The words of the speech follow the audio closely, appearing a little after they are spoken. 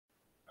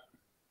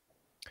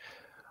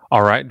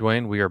All right,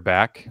 Dwayne, we are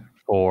back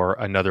for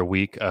another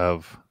week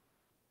of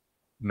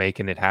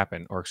Making It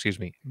Happen, or excuse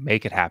me,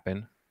 Make It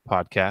Happen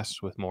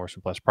podcast with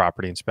Morrison Plus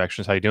Property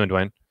Inspections. How you doing,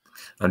 Dwayne?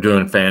 I'm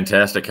doing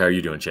fantastic. How are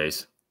you doing,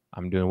 Chase?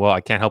 I'm doing well.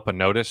 I can't help but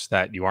notice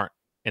that you aren't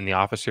in the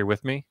office here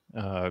with me.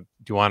 Do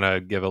you want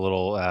to give a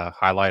little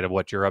highlight of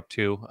what you're up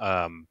to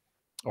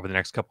over the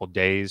next couple of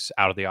days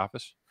out of the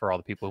office for all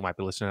the people who might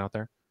be listening out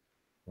there?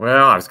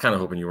 Well, I was kind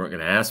of hoping you weren't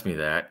going to ask me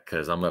that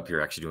because I'm up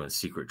here actually doing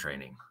secret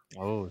training.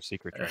 Oh,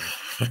 secret training.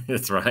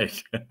 That's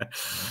right.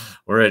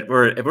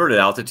 we're at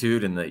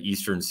altitude in the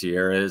eastern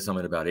Sierras. I'm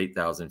at about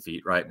 8,000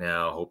 feet right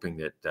now, hoping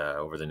that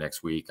over the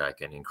next week I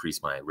can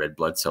increase my red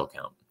blood cell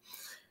count.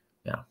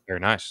 Yeah, very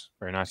nice,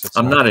 very nice.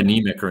 I'm not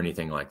anemic or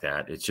anything like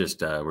that. It's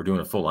just we're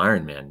doing a full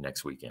Ironman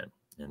next weekend,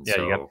 and yeah,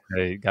 so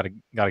you got to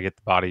get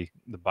the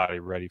body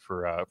ready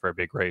for a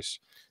big race.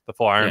 The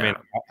full Ironman.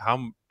 Yeah.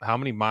 How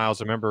many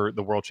miles? I remember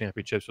the World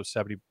Championships was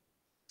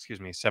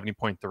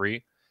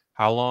 70.3.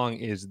 How long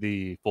is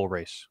the full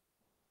race?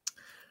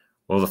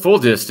 Well, the full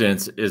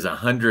distance is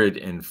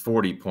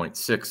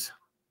 140.6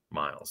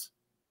 miles.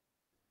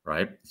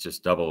 Right, it's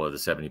just double of the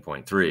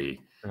 70.3.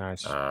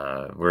 Nice.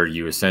 Where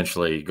you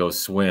essentially go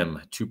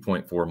swim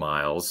 2.4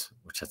 miles,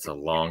 which that's a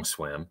long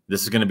swim.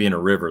 This is going to be in a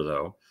river,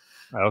 though.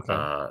 Okay.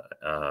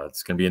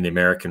 It's going to be in the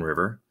American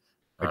River.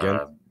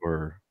 Against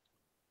or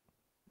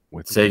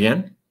with? Say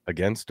again?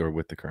 Against or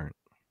with the current?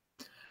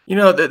 You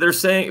know, they're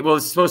saying, well,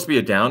 it's supposed to be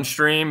a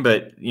downstream,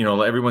 but, you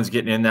know, everyone's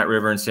getting in that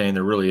river and saying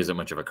there really isn't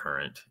much of a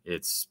current.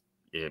 It's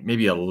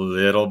maybe a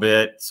little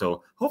bit.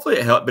 So hopefully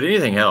it helps, but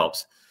anything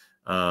helps.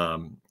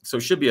 So it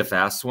should be a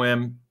fast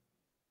swim.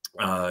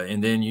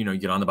 And then, you know, you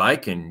get on the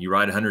bike and you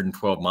ride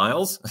 112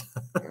 miles,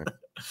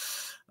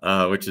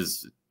 which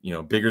is, you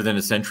know, bigger than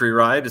a century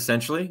ride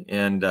essentially.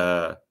 And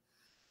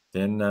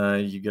then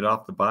you get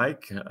off the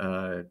bike,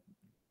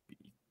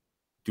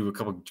 do a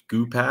couple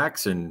goo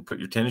packs and put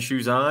your tennis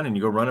shoes on and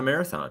you go run a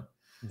marathon.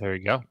 There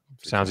you go.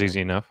 Sounds easy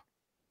enough.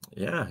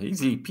 Yeah.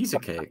 Easy piece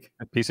of cake.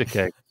 A piece of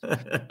cake.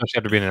 Especially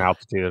after being in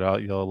altitude,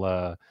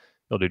 you'll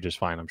do just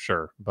fine, I'm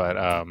sure.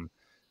 But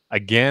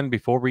again,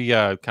 before we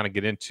kind of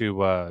get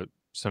into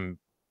some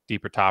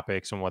deeper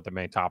topics and what the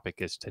main topic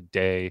is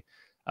today,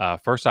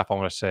 first off, I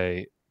want to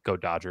say go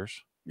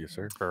Dodgers. Yes,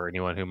 sir. For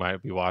anyone who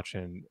might be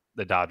watching,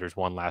 the Dodgers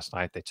won last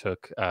night. They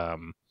took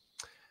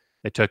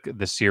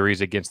the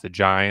series against the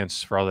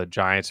Giants. For all the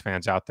Giants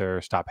fans out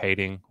there, stop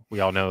hating. We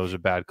all know it was a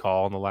bad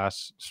call on the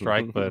last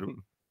strike, but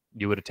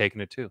you would have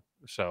taken it too.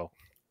 So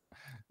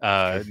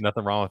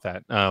nothing wrong with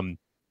that.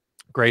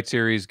 Great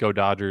series. Go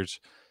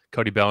Dodgers.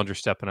 Cody Bellinger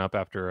stepping up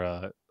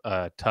after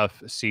a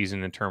tough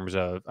season in terms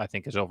of, I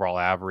think, his overall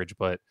average,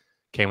 but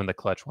came in the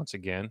clutch once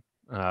again,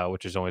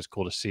 which is always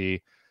cool to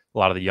see. A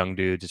lot of the young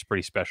dudes, it's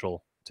pretty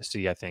special to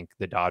see, I think,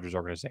 the Dodgers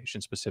organization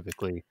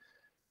specifically.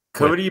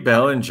 Cody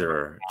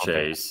Bellinger,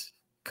 Chase.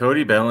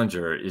 Cody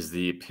Bellinger is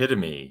the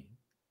epitome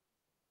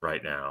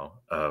right now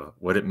of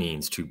what it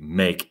means to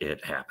make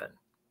it happen.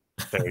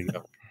 There you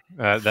go.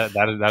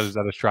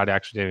 That is try to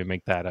actually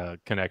make that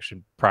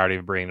connection prior to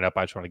even bringing it up.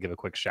 I just want to give a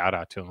quick shout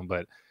out to him,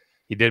 but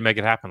he did make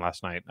it happen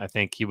last night. I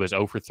think he was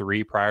 0 for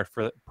 3 prior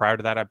to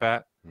that at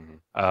bat,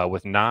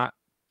 with not,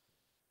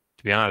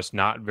 to be honest,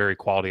 not very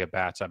quality at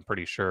bats. I'm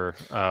pretty sure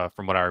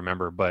from what I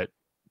remember, but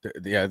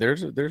yeah,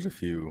 there's a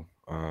few.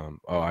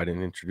 I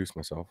didn't introduce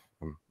myself.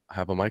 I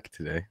have a mic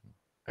today.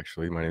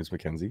 Actually, my name is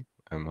Mackenzie.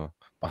 I'm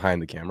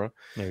behind the camera.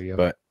 There you go.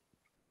 But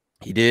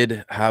he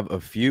did have a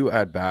few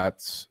at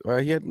bats.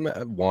 He had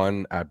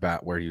one at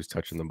bat where he was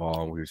touching the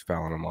ball and we was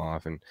fouling him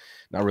off and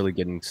not really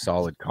getting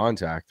solid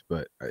contact,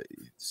 but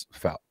it's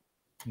foul.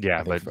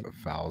 Yeah, but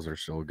fouls are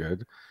still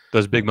good.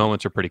 Those big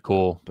moments are pretty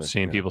cool.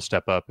 Seeing people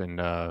step up,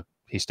 and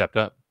he stepped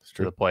up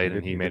to the plate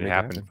and he made it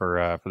happen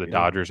for the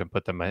Dodgers and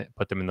put them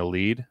in the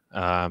lead.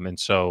 And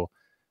so,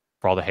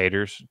 for all the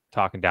haters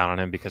talking down on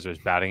him because of his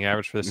batting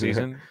average for the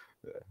season.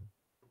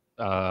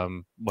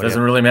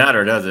 Doesn't really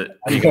matter, does it?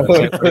 What do you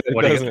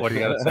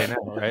got to say now,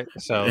 right?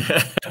 So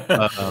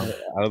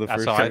out of the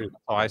first how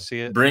I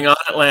see it. Bring on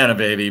Atlanta,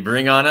 baby!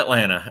 Bring on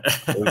Atlanta.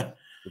 It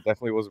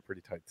definitely was a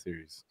pretty tight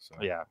series. So.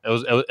 Yeah,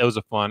 it was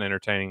a fun,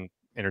 entertaining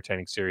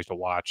series to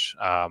watch.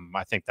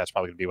 I think that's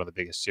probably going to be one of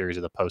the biggest series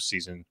of the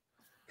postseason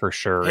for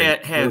sure.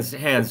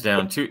 Hands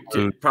down,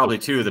 probably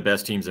two of the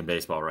best teams in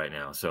baseball right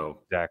now. So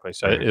exactly.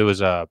 So it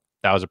was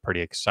that was a pretty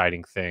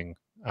exciting thing.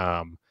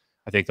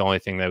 I think the only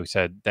thing that we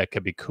said that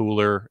could be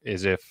cooler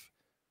is if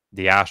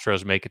the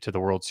Astros make it to the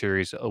World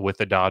Series with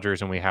the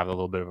Dodgers and we have a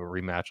little bit of a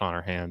rematch on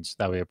our hands.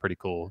 That would be a pretty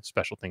cool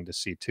special thing to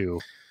see too.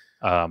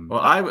 Well,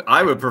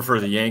 I would prefer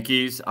the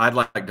Yankees. I'd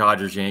like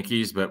Dodgers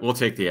Yankees, but we'll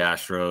take the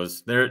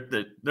Astros.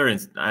 They're in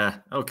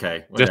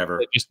okay,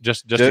 whatever.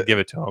 Just to give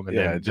it to them, and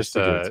then just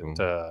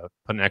to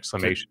put an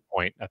exclamation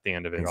point at the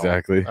end of it.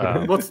 Exactly.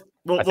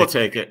 We'll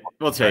take it.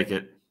 We'll take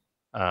it.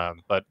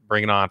 But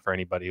bring it on for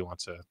anybody who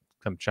wants to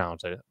come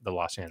challenge the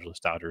Los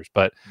Angeles Dodgers.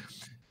 But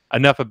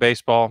enough of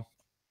baseball.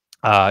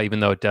 Even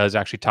though it does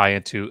actually tie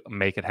into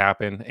make it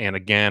happen. And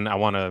again, I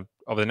want to,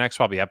 over the next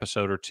probably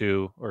episode or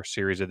two or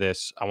series of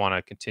this, I want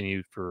to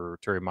continue to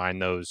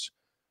remind those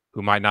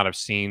who might not have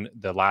seen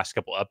the last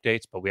couple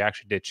updates, but we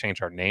actually did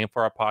change our name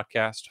for our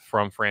podcast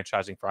from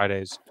Franchising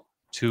Fridays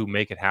to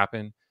Make It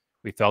Happen.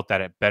 We felt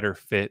that it better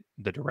fit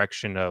the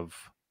direction of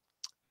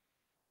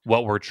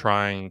what we're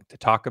trying to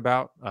talk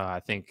about. I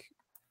think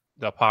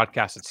the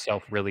podcast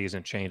itself really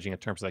isn't changing in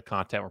terms of the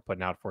content we're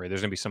putting out for you.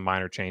 There's going to be some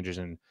minor changes,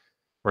 and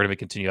we're going to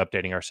continue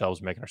updating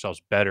ourselves, making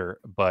ourselves better.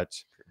 But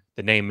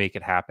the name Make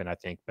It Happen, I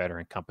think, better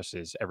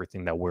encompasses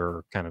everything that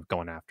we're kind of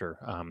going after.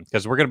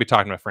 Because we're going to be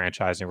talking about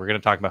franchising. We're going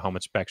to talk about home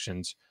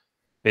inspections,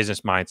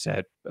 business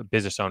mindset,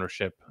 business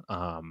ownership,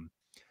 and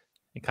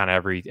kind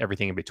of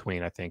everything in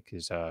between. I think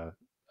is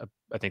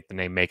I think the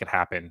name Make It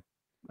Happen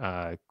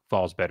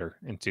falls better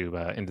into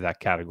that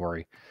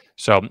category.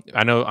 So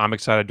I know I'm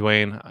excited,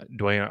 Dwayne.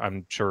 Dwayne,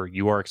 I'm sure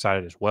you are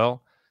excited as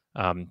well.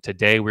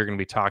 Today we're going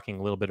to be talking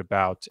a little bit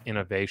about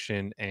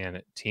innovation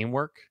and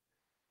teamwork.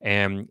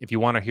 And if you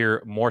want to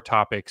hear more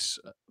topics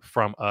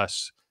from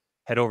us,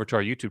 head over to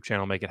our YouTube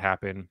channel, Make It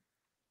Happen.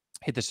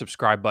 Hit the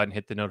subscribe button,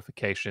 hit the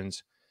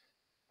notifications,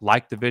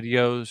 like the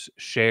videos,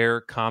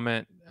 share,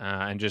 comment,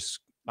 and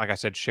just like I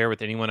said, share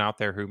with anyone out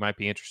there who might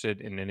be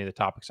interested in any of the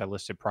topics I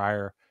listed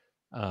prior,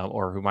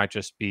 or who might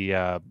just be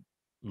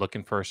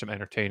looking for some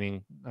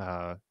entertaining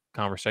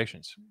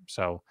conversations.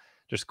 So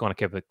just going to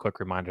give a quick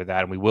reminder of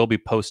that. And we will be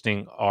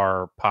posting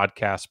our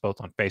podcast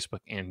both on Facebook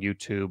and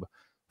YouTube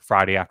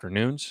Friday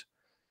afternoons.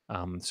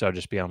 So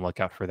just be on the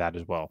lookout for that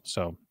as well.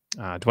 So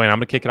Dwayne, I'm going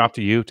to kick it off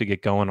to you to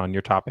get going on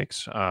your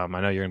topics. I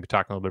know you're going to be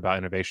talking a little bit about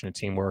innovation and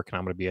teamwork, and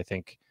I'm going to be, I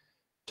think,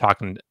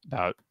 talking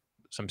about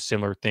some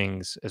similar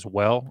things as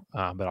well,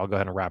 but I'll go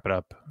ahead and wrap it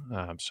up.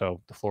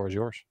 So the floor is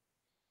yours.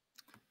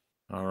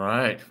 All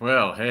right.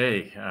 Well,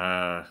 hey,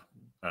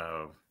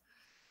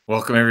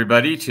 welcome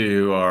everybody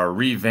to our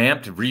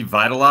revamped,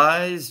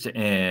 revitalized,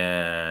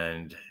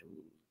 and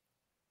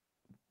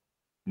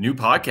new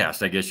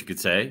podcast, I guess you could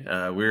say.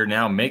 We're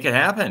now Make It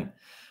Happen.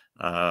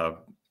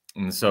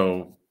 And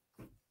so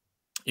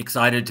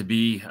excited to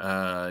be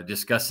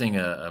discussing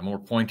a more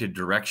pointed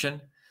direction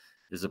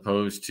as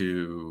opposed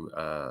to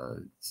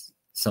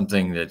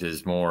something that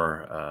is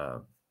more,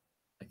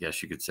 I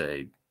guess you could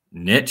say,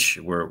 niche.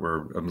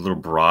 We're a little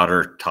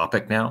broader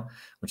topic now,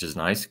 which is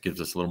nice. It gives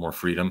us a little more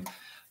freedom,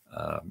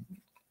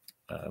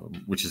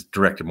 which is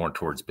directed more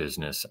towards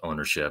business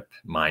ownership,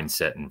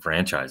 mindset, and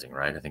franchising,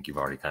 right? I think you've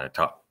already kind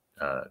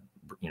of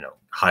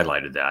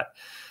highlighted that.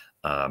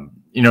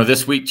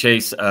 This week,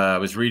 Chase, I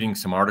was reading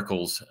some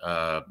articles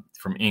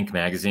from Inc.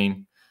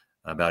 magazine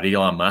about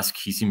Elon Musk.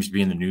 He seems to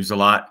be in the news a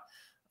lot.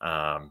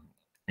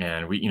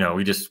 And we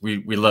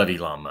love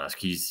Elon Musk.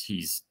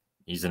 He's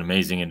an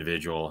amazing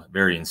individual,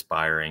 very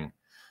inspiring,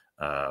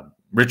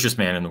 richest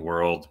man in the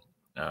world,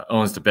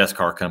 owns the best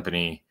car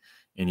company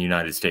in the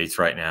United States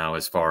right now,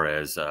 as far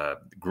as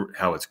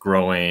how it's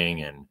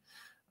growing and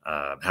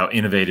how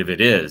innovative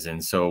it is.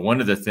 And so one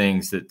of the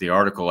things that the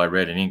article I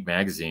read in Inc.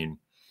 magazine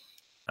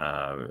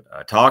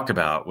talked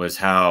about was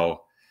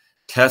how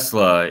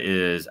Tesla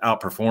is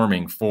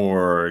outperforming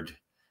Ford,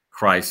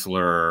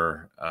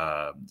 Chrysler,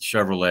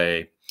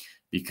 Chevrolet,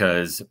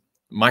 because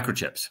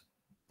microchips.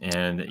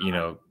 And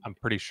I'm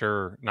pretty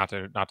sure, not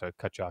to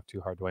cut you off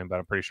too hard, Dwayne, but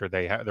I'm pretty sure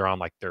they're on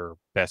like their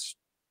best.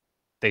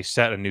 They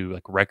set a new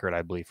like record,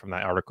 I believe, from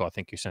that article I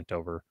think you sent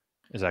over.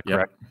 Is that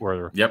correct?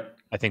 Yep.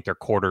 I think they're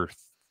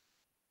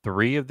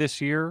Q3 of this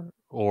year,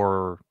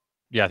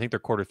 I think their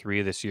Q3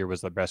 of this year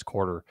was the best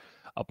quarter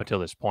up until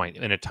this point,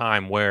 in a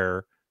time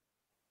where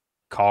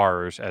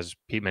cars, as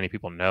many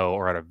people know,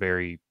 are at a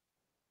very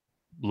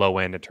low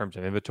end in terms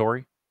of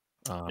inventory.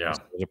 So it's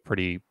a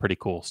pretty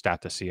cool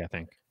stat to see, I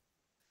think.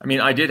 I mean,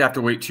 I did have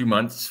to wait 2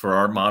 months for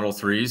our Model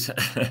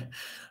 3s,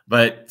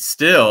 but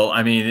still,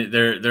 I mean,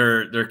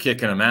 they're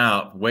kicking them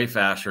out way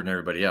faster than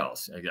everybody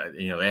else.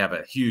 They have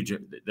a huge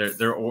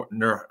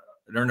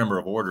their number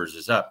of orders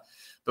is up.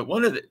 But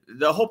one of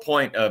the whole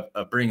point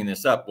of bringing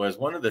this up was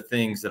one of the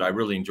things that I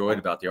really enjoyed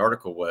about the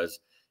article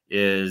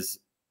is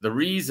the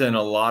reason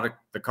a lot of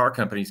the car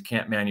companies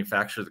can't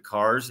manufacture the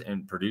cars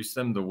and produce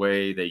them the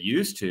way they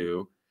used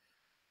to,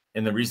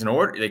 and the reason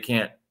they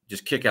can't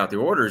just kick out the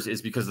orders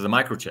is because of the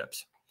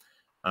microchips.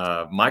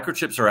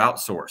 Microchips are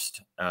outsourced.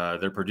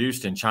 They're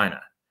produced in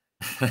China,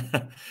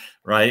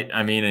 right?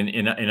 I mean,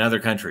 in other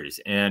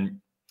countries. And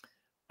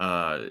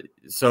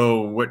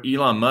so what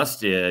Elon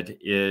Musk did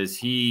is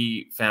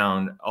he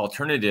found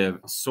alternative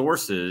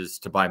sources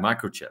to buy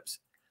microchips.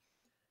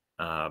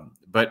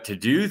 But to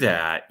do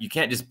that, you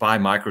can't just buy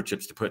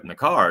microchips to put in the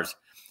cars.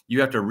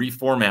 You have to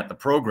reformat the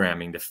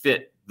programming to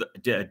fit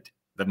the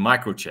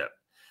microchip.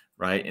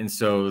 Right. And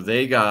so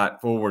they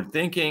got forward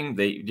thinking.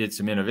 They did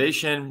some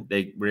innovation.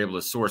 They were able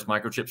to source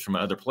microchips from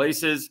other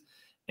places,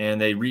 and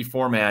they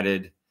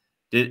reformatted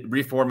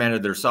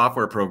their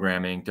software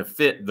programming to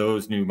fit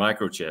those new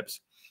microchips.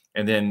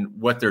 And then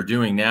what they're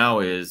doing now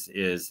is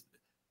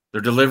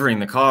they're delivering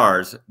the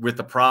cars with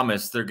the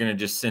promise they're going to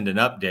just send an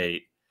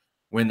update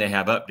when they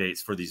have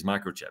updates for these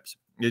microchips.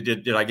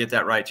 Did I get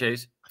that right,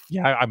 Chase?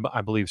 Yeah,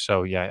 I believe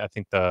so. Yeah, I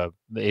think the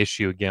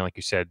issue, again, like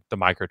you said, the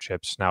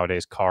microchips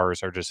nowadays,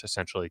 cars are just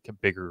essentially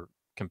bigger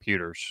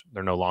computers.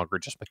 They're no longer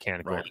just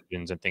mechanical Right.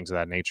 engines and things of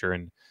that nature.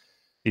 And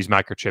these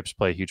microchips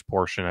play a huge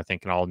portion, I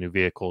think, in all new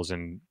vehicles.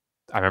 And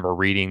I remember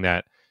reading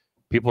that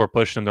people are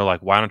pushing them. They're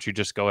like, why don't you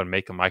just go and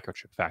make a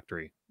microchip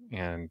factory?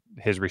 And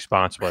his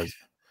response was,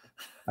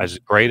 as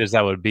great as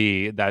that would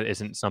be, that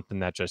isn't something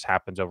that just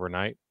happens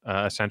overnight.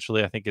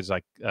 Essentially, I think is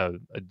like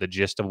the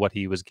gist of what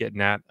he was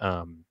getting at.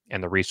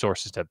 And the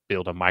resources to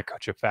build a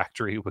microchip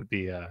factory would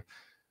be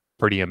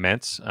pretty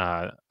immense.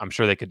 I'm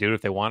sure they could do it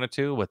if they wanted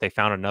to, but they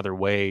found another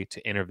way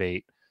to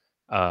innovate.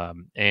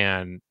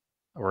 And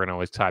we're going to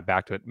always tie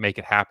back to it, make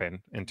it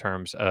happen in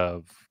terms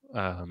of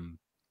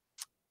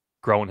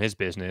growing his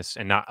business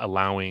and not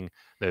allowing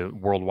the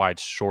worldwide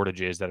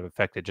shortages that have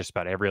affected just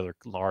about every other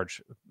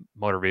large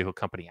motor vehicle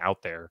company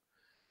out there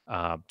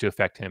to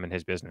affect him and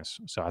his business.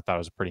 So I thought it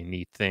was a pretty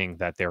neat thing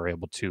that they were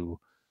able to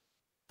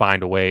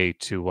find a way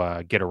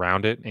to get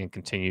around it and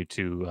continue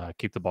to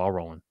keep the ball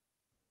rolling.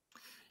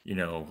 You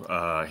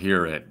know,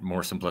 here at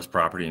Morrison Plus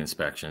Property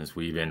Inspections,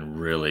 we've been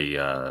really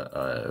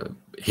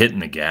hitting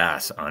the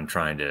gas on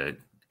trying to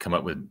come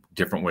up with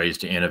different ways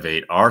to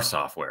innovate our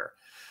software.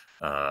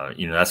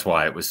 You know, that's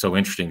why it was so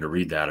interesting to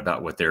read that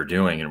about what they're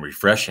doing and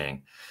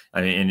refreshing.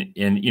 I mean,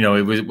 and you know,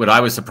 it was what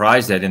I was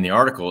surprised at in the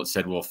article. It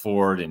said, well,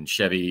 Ford and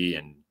Chevy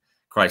and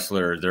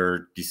Chrysler,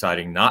 they're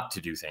deciding not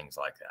to do things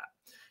like that.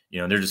 You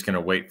know, they're just going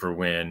to wait for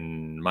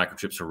when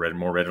microchips are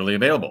more readily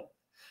available.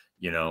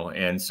 You know,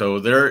 and so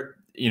they're,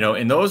 you know,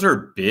 and those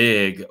are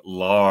big,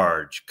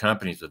 large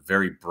companies with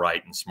very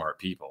bright and smart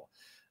people.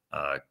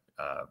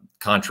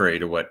 Contrary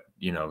to what,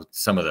 you know,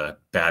 some of the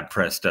bad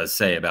press does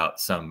say about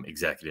some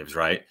executives,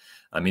 right?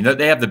 I mean,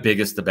 they have the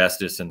biggest, the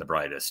bestest, and the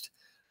brightest.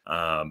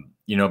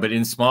 You know, but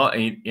in small,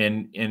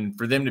 and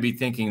for them to be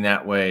thinking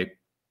that way,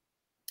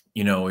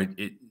 you know,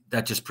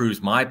 that just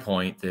proves my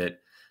point that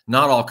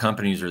not all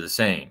companies are the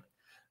same.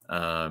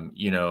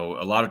 You know,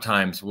 a lot of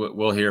times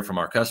we'll hear from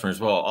our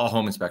customers, well, all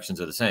home inspections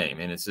are the same.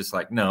 And it's just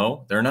like,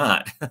 no, they're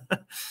not.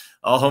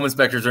 All home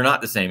inspectors are not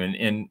the same.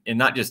 And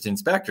not just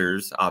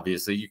inspectors,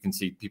 obviously, you can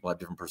see people have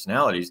different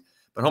personalities,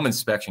 but home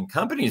inspection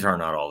companies are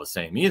not all the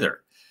same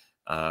either.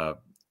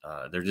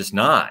 They're just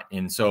not.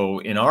 And so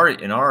in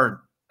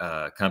our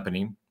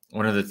company,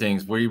 one of the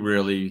things we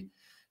really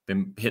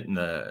been putting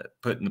the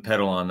foot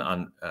on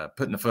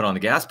the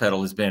gas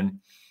pedal has been,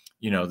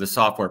 you know, the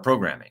software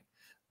programming.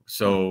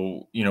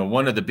 So, you know,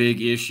 one of the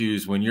big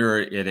issues when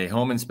you're at a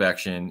home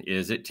inspection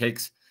is it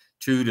takes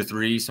 2 to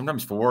 3,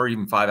 sometimes 4,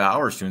 even 5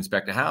 hours to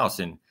inspect a house.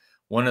 And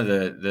one of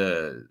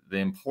the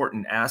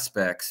important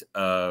aspects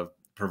of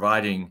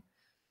providing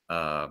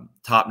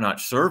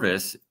top-notch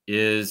service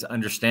is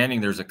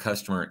understanding there's a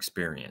customer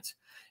experience.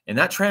 And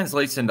that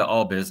translates into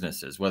all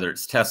businesses, whether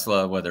it's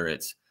Tesla, whether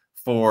it's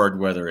Ford,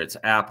 whether it's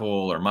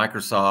Apple or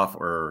Microsoft,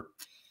 or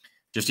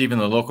just even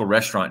the local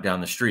restaurant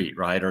down the street,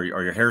 right? Or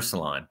your hair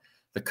salon.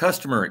 The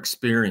customer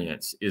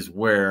experience is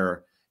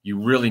where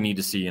you really need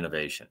to see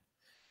innovation.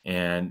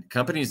 And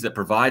companies that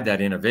provide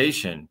that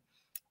innovation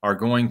are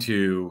going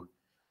to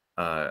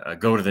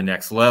go to the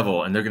next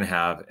level, and they're going to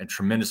have a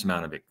tremendous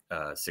amount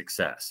of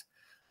success.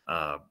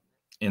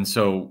 And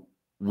so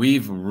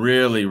we've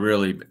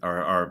really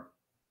are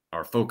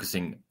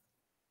focusing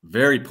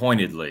very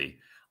pointedly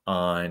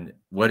on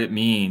what it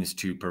means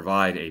to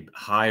provide a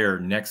higher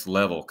next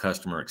level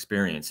customer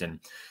experience. And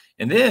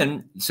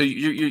then, so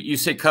you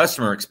say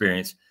customer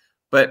experience,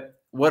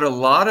 but what a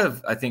lot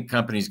of, I think,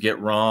 companies get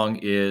wrong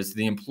is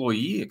the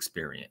employee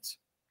experience,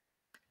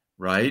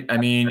 right? I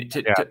mean,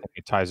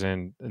 it ties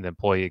in, and the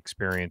employee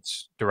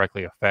experience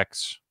directly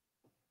affects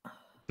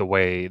the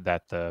way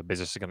that the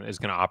business is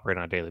going to operate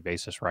on a daily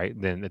basis, right?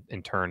 Then it,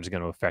 in turn, is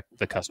going to affect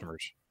the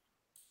customers.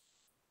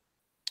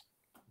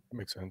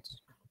 Makes sense.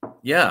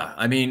 Yeah,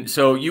 I mean,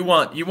 so you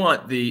want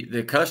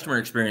the customer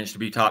experience to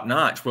be top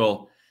notch.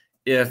 Well,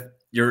 if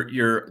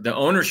the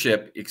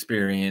ownership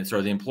experience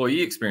or the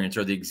employee experience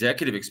or the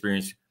executive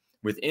experience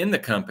within the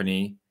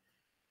company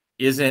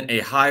isn't a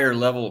higher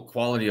level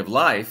quality of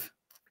life,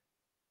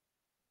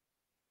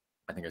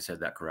 I think I said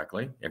that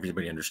correctly.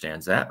 Everybody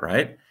understands that,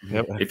 right?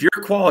 Yep. If your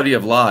quality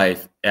of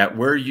life at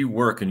where you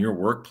work in your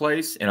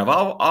workplace, and I've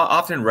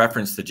often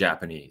referenced the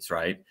Japanese,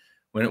 right?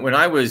 When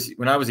I was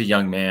a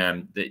young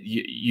man, the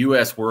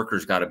U.S.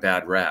 workers got a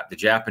bad rap. The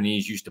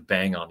Japanese used to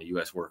bang on the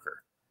U.S.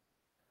 worker,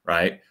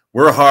 right?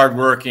 We're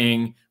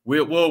hardworking.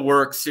 We'll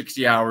work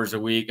 60 hours a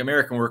week.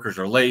 American workers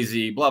are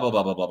lazy, blah, blah,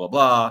 blah, blah, blah, blah,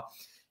 blah.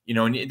 You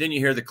know, and then you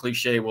hear the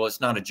cliche, well,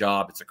 it's not a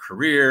job, it's a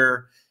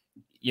career.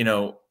 You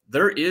know,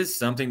 there is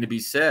something to be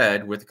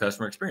said with the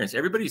customer experience.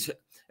 Everybody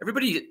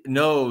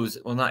knows,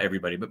 well, not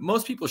everybody, but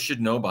most people should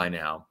know by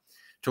now,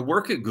 to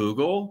work at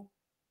Google,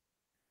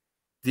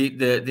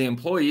 the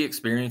employee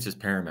experience is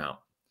paramount.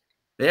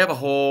 They have a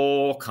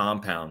whole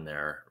compound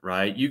there,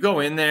 right? You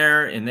go in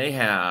there and they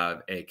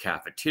have a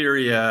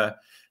cafeteria.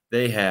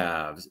 They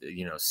have,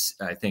 you know,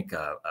 I think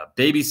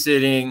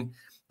babysitting.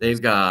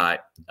 They've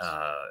got,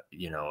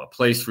 you know, a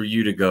place for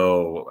you to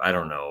go, I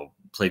don't know,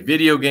 play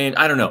video games.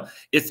 I don't know.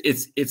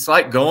 It's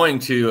like going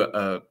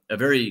to a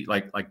very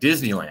like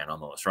Disneyland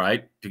almost,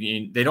 right?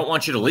 They don't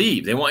want you to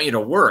leave. They want you to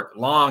work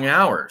long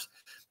hours.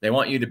 They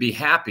want you to be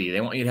happy.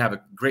 They want you to have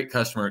a great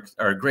customer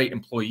or a great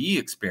employee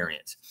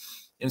experience.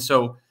 And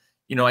so,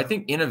 you know, I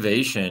think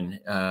innovation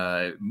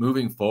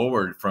moving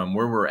forward from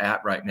where we're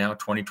at right now,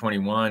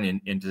 2021,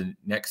 and into the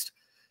next,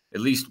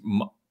 at least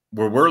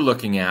where we're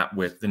looking at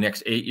with the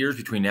next 8 years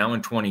between now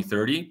and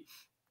 2030,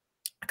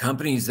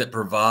 companies that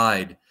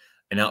provide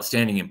an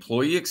outstanding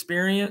employee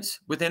experience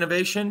with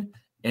innovation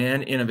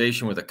and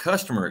innovation with a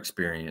customer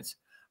experience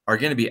are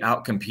going to be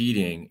out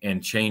competing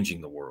and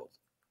changing the world.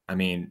 I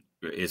mean,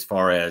 as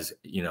far as,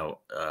 you know,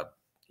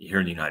 here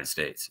in the United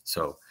States.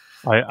 So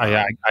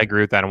I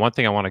agree with that. And one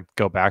thing I want to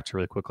go back to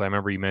really quickly, I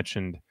remember you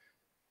mentioned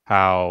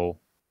how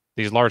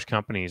these large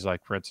companies,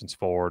 like for instance,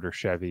 Ford or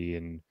Chevy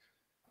and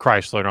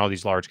Chrysler and all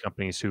these large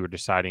companies who are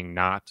deciding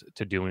not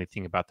to do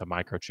anything about the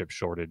microchip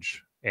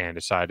shortage and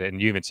decided,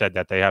 and you even said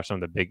that they have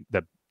some of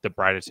the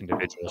brightest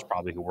individuals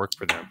probably who work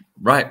for them.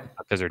 Right.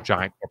 Because they're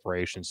giant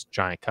corporations,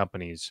 giant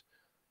companies.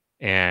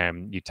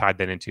 And you tied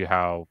that into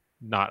how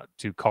not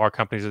two car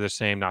companies are the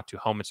same, not two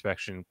home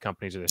inspection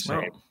companies are the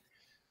same. Oh.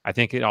 I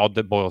think it all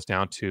boils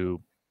down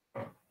to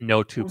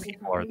no two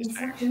people are the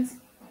same.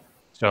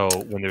 So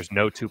when there's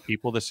no two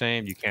people the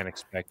same, you can't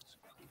expect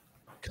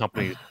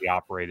companies to be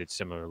operated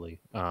similarly.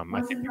 I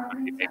think there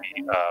could be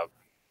maybe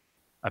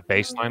a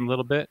baseline a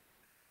little bit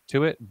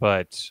to it,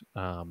 but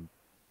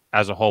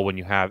as a whole, when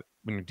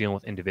you're dealing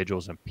with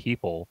individuals and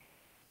people,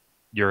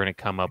 you're going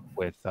to come up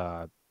with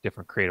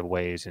different creative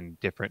ways and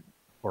different,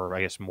 or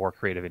I guess more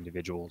creative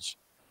individuals.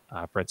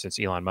 For instance,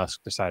 Elon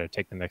Musk decided to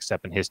take the next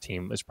step, and his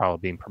team is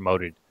probably being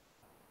promoted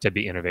to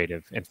be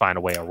innovative and find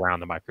a way around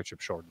the microchip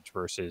shortage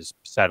versus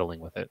settling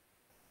with it.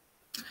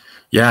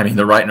 Yeah, I mean,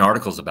 they're writing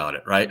articles about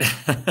it, right?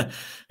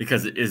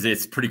 Because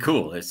it's pretty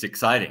cool. It's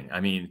exciting. I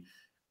mean,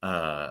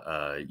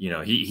 you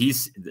know,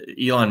 he's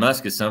Elon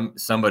Musk is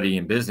somebody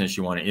in business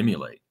you want to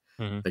emulate.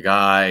 Mm-hmm. The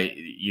guy,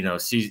 you know,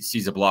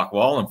 sees a block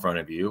wall in front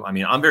of you. I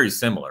mean, I'm very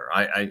similar.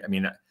 I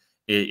mean,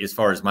 as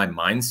far as my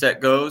mindset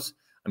goes,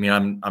 I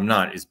mean, I'm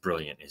not as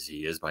brilliant as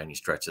he is by any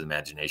stretch of the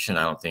imagination.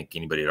 I don't think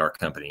anybody at our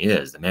company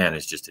is. The man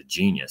is just a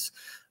genius.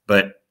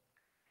 But,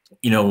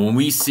 you know, when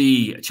we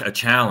see a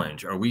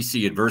challenge or we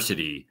see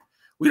adversity,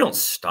 we don't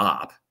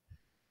stop.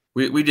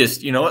 We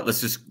just, you know what,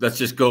 let's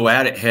just go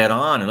at it head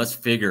on and let's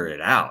figure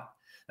it out.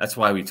 That's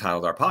why we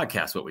titled our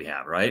podcast what we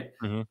have, right?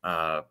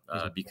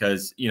 Mm-hmm.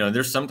 Because, you know,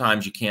 there's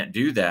sometimes you can't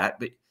do that,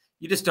 but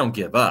you just don't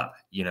give up.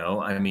 You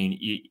know, I mean,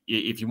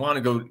 if you want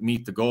to go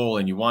meet the goal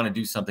and you want to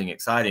do something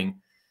exciting,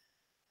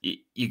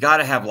 you got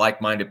to have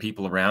like-minded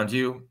people around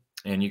you,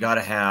 and you got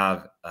to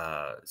have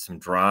some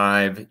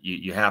drive.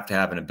 You have to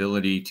have an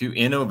ability to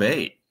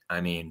innovate. I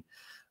mean,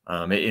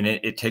 and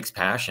it takes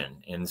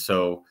passion. And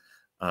so,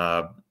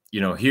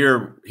 you know,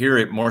 here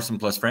at Morrison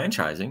Plus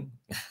Franchising,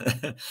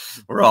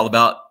 we're all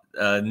about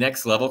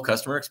next level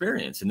customer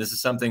experience. And this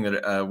is something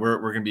that we're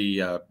going to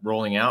be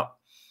rolling out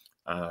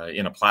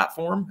in a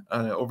platform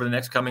over the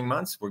next coming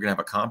months. We're going to have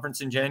a conference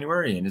in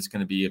January, and it's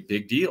going to be a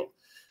big deal.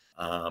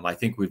 I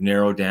think we've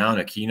narrowed down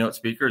a keynote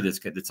speaker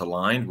that's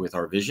aligned with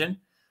our vision.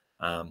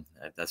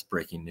 That's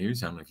breaking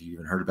news. I don't know if you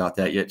even heard about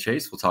that yet,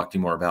 Chase. We'll talk to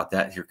you more about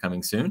that here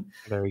coming soon.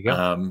 There we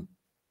go.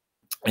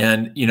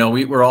 And, you know,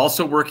 we're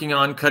also working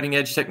on cutting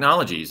edge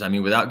technologies. I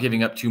mean, without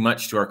giving up too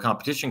much to our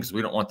competition, because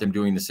we don't want them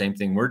doing the same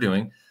thing we're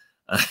doing.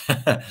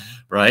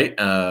 Right.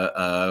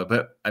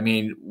 But I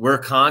mean, we're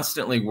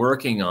constantly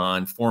working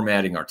on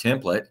formatting our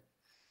template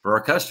for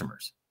our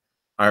customers.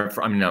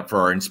 For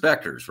our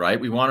inspectors, right?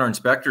 We want our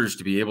inspectors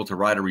to be able to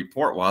write a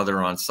report while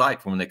they're on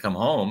site. When they come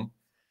home,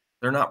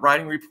 they're not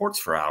writing reports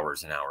for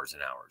hours and hours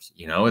and hours.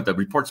 You know, the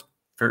report's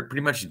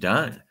pretty much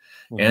done.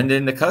 Mm-hmm. And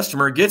then the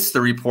customer gets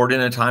the report in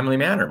a timely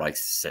manner, like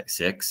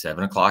 6,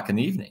 7 o'clock in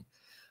the evening.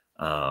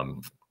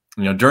 You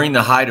know, during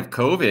the height of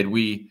COVID,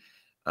 we,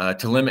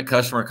 to limit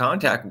customer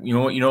contact, you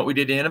know what we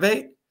did to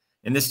innovate?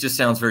 And this just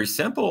sounds very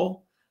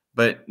simple,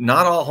 but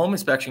not all home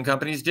inspection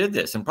companies did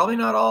this, and probably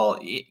not all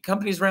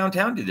companies around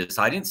town did this.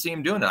 I didn't see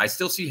them doing it. I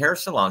still see hair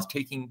salons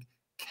taking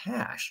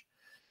cash.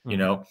 You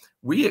know,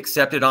 we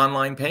accepted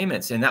online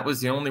payments, and that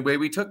was the only way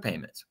we took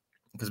payments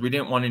because we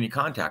didn't want any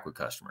contact with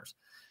customers.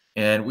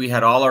 And we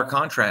had all our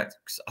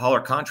contracts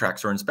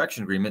or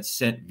inspection agreements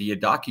sent via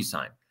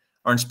DocuSign.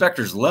 Our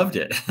inspectors loved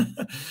it.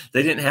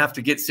 They didn't have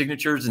to get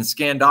signatures and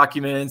scan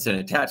documents and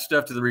attach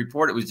stuff to the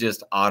report. It was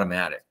just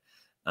automatic.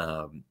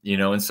 You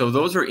know, and so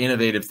those are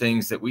innovative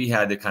things that we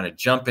had to kind of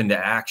jump into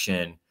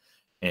action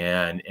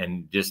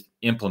and just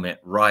implement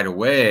right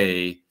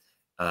away,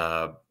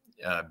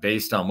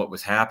 based on what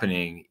was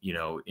happening, you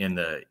know,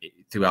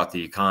 throughout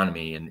the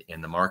economy and in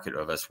the market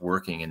of us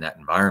working in that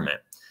environment.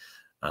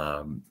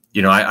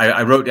 You know,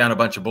 I wrote down a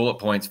bunch of bullet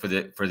points for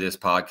this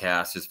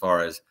podcast as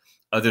far as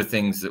other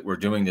things that we're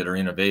doing that are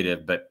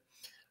innovative, but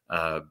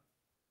I'm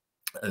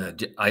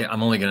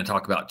only going to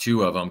talk about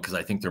 2 of them because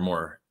I think they're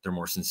more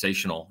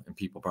sensational and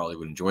people probably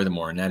would enjoy them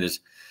more. And that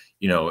is,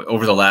 you know,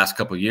 over the last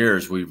couple of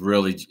years, we've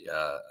really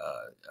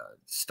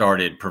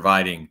started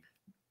providing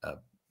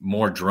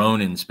more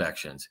drone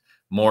inspections,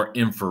 more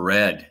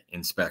infrared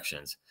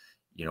inspections.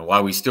 You know,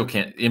 while we still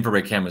can't,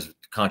 infrared cameras,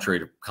 contrary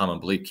to common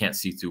belief, can't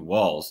see through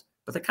walls.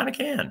 but they kind of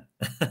can,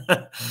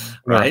 Yeah.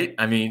 right?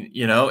 I mean,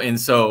 and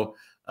so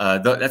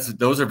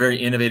those are very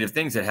innovative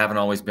things that haven't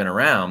always been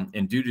around.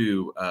 And due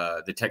to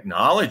the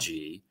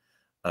technology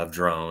of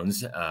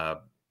drones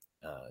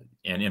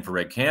and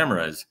infrared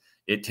cameras,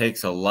 it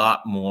takes a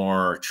lot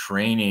more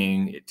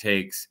training. It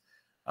takes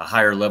a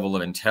higher level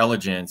of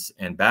intelligence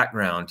and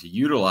background to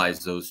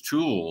utilize those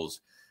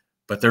tools,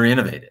 but they're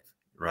innovative,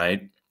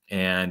 right?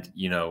 And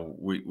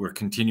we're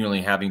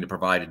continually having to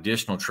provide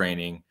additional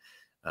training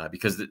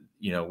because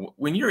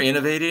when you're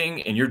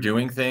innovating and you're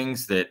doing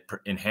things that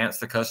enhance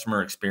the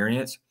customer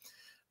experience,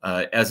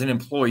 as an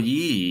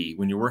employee,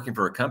 when you're working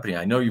for a company,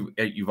 I know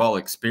you've all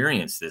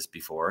experienced this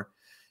before.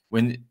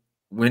 When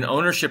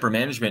ownership or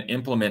management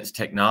implements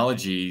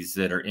technologies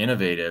that are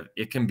innovative,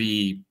 it can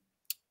be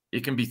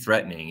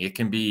threatening, it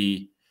can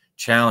be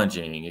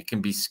challenging, it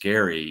can be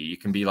scary. You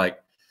can be like,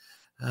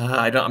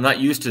 I'm not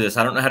used to this.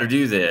 I don't know how to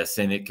do this,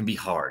 and it can be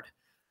hard,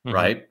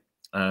 right?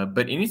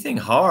 But anything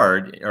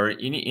hard or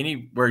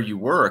anywhere you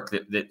work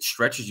that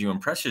stretches you and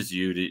presses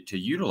you to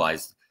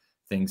utilize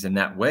things in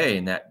that way,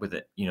 and that with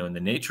it, in the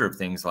nature of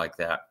things like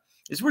that,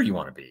 is where you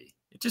want to be.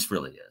 It just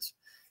really is.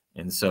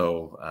 And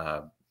so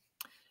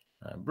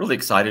I'm really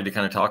excited to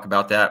kind of talk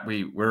about that.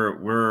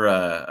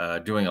 We're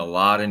doing a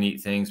lot of neat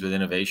things with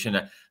innovation.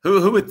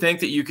 Who would think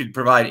that you could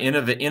provide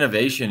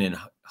innovation in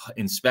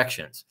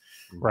inspections?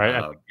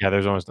 Right. Yeah.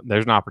 There's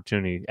an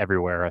opportunity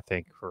everywhere, I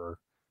think, for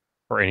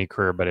any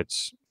career, but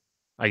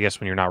I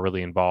guess when you're not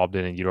really involved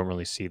in it, you don't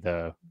really see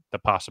the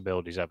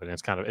possibilities of it.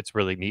 And it's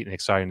really neat and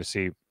exciting to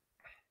see,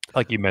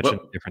 like you mentioned,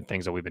 different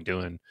things that we've been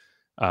doing.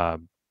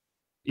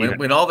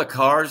 When all the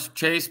cars,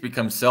 Chase,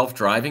 become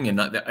self-driving and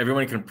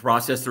everyone can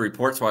process the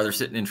reports while they're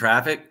sitting in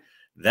traffic,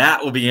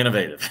 that will be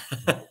innovative.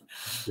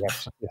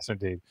 Yes,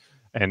 indeed.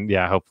 And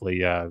yeah,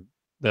 hopefully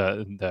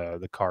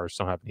the cars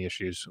don't have any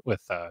issues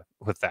with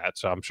that.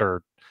 So I'm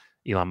sure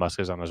Elon Musk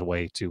is on his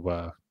way to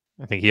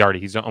I think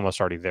he's almost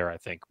already there, I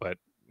think, but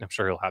I'm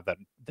sure he'll have that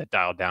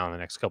dialed down in the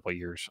next couple of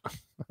years.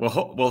 well,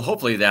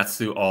 hopefully that's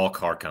through all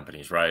car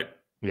companies, right?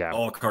 Yeah.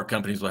 All car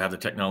companies will have the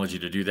technology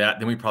to do that.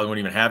 Then we probably won't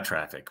even have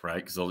traffic,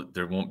 right? Because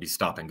there won't be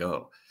stop and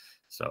go.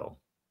 So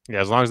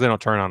yeah, as long as they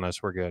don't turn on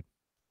us, we're good.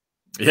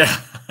 Yeah.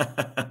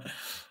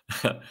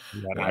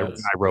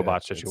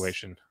 iRobot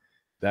situation.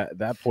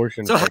 That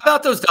portion. So how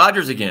about those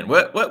Dodgers again?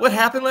 What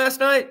happened last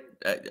night?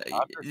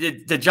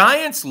 Did the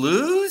Giants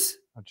lose?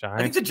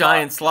 I think the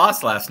Giants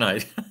lost last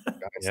night.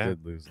 Giants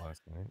did lose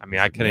last night. I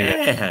mean, I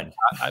couldn't.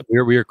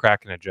 We were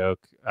cracking a joke.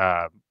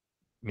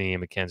 Me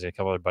and Mackenzie, a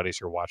couple other buddies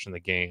who were watching the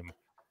game,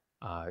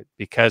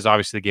 because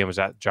obviously the game was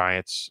at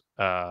Giants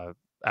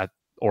at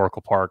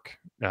Oracle Park,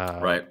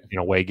 right?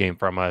 Away game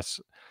from us.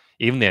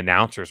 Even the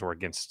announcers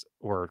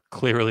were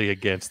clearly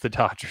against the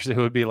Dodgers. It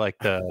would be like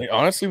it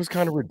honestly was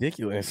kind of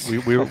ridiculous.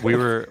 We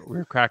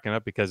were cracking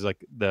up because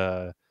like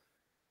the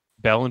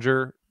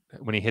Bellinger,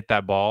 when he hit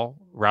that ball,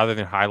 rather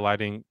than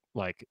highlighting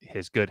like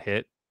his good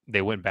hit,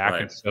 they went back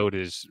and showed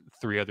his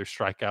 3 other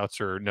strikeouts,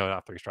 or no,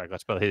 not 3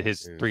 strikeouts, but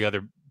his 3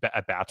 other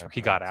at bats where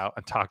he got out,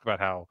 and talked about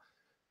how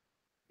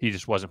he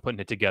just wasn't putting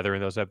it together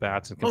in those at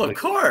bats. And of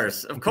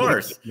course,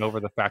 over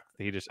the fact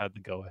that he just had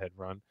the go ahead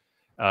run.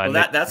 Well,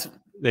 that's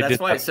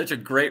why it's such a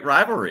great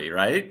rivalry,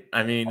 right?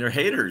 I mean, they're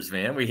haters,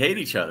 man. We hate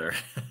each other.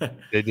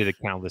 They did it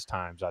countless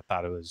times.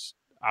 I was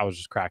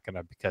just cracking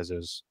up because it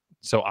was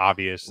so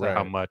obvious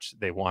how much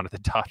they wanted the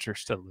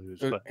Dodgers to lose.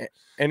 But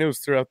and it was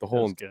throughout the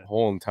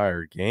whole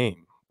entire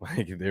game.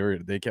 Like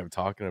they kept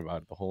talking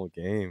about it the whole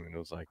game, and it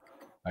was like,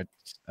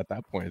 at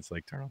that point, it's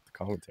like turn off the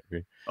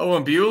commentary. Oh,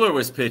 when Bueller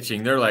was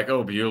pitching, they're like,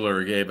 "Oh,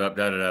 Bueller gave up,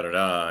 da da da da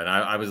da," and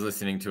I was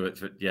listening to it.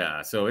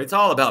 Yeah, so it's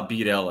all about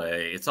beat LA.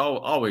 It's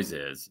always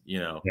is,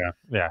 Yeah.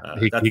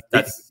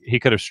 He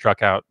could have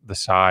struck out the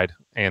side,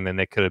 and then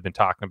they could have been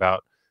talking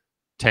about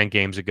 10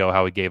 games ago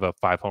how he gave up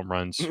 5 home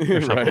runs.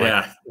 Or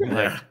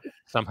something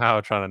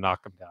somehow trying to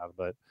knock him down.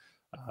 But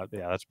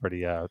that's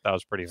pretty. That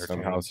was pretty.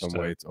 Somehow, some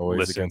way, it's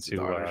always against the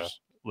Dodgers.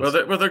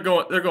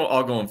 They're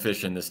going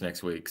fishing this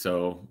next week,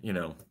 so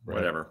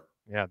whatever.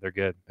 Yeah, they're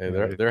good. Hey,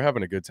 they're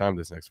having a good time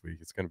this next week.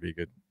 It's going to be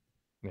good.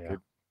 Yeah,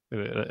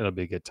 it'll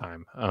be a good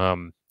time.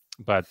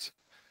 But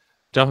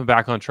jumping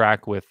back on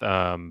track with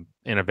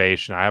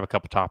innovation, I have a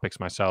couple topics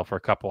myself, or a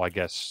couple, I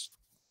guess,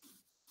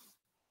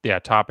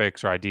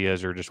 topics or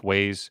ideas, or just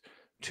ways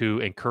to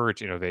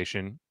encourage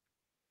innovation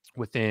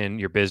within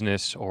your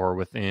business, or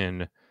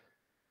within.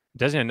 It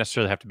doesn't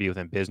necessarily have to be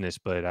within business,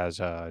 but as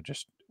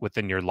just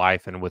within your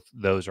life and with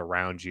those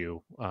around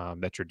you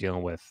that you're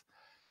dealing with.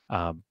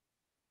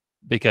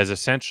 Because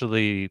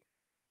essentially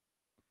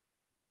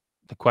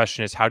the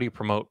question is, how do you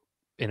promote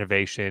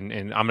innovation?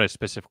 And I'm going to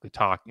specifically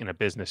talk in a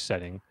business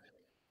setting.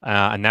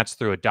 And that's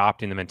through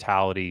adopting the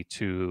mentality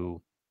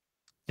to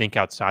think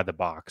outside the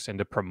box, and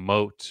to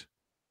promote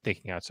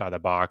thinking outside the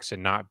box,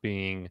 and not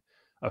being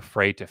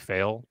afraid to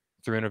fail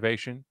through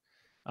innovation.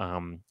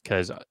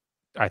 Because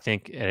I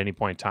think at any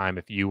point in time,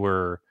 if you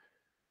were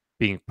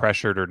being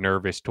pressured or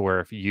nervous to where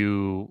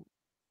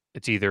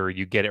it's either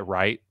you get it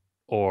right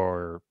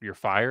or you're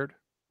fired,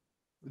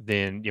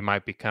 then it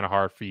might be kind of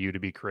hard for you to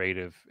be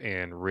creative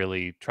and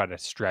really try to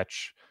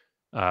stretch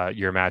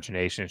your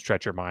imagination and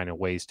stretch your mind in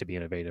ways to be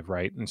innovative,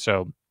 right? And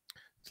so,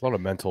 It's a lot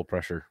of mental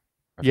pressure,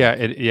 I yeah,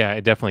 think.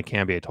 it definitely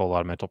can be a total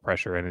lot of mental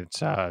pressure, and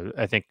it's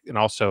I think, and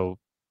also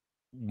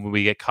when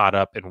we get caught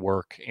up in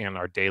work and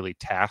our daily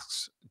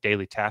tasks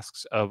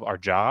of our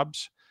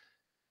jobs,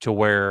 to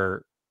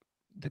where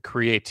the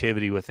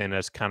creativity within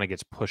us kind of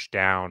gets pushed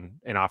down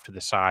and off to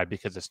the side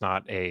because it's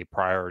not a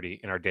priority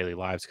in our daily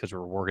lives because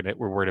we're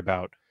worried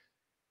about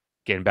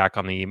getting back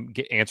on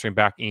answering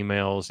back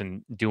emails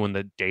and doing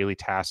the daily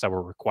tasks that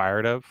we're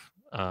required of,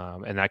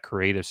 and that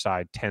creative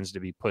side tends to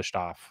be pushed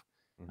off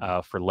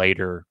Mhm. for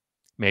later,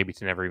 maybe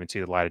to never even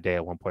see the light of day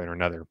at one point or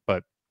another.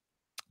 But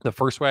the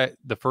first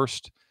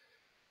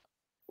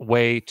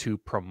way to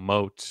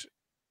promote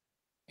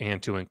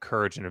and to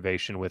encourage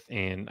innovation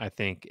within, I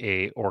think,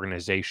 a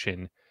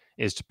organization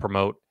is to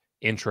promote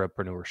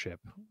intrapreneurship.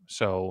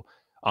 So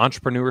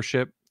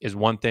entrepreneurship is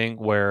one thing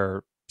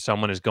where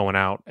someone is going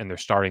out and they're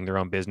starting their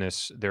own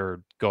business,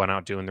 they're going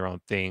out doing their own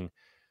thing,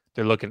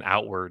 they're looking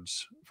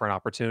outwards for an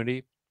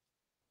opportunity.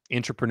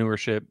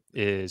 Entrepreneurship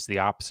is the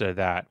opposite of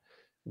that,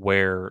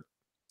 where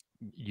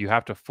you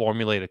have to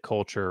formulate a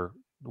culture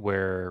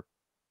where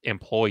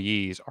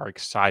employees are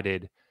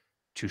excited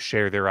to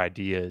share their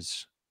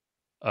ideas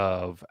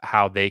of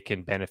how they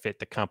can benefit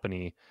the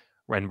company.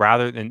 And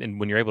rather than, and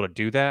when you're able to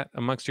do that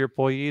amongst your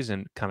employees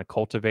and kind of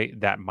cultivate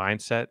that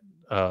mindset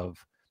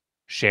of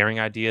sharing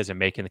ideas and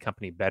making the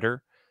company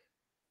better,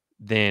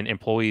 then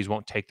employees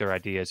won't take their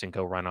ideas and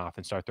go run off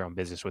and start their own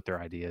business with their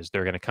ideas.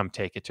 They're going to come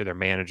take it to their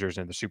managers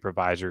and the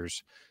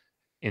supervisors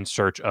in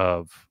search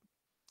of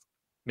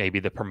maybe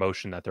the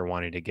promotion that they're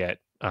wanting to get,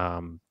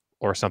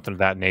 or something of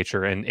that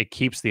nature. And it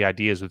keeps the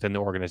ideas within the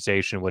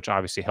organization, which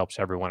obviously helps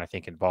everyone, I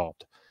think,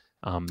 involved.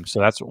 So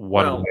that's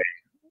one way. Well,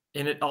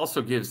 and it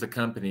also gives the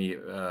company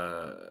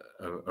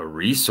a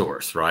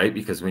resource, right?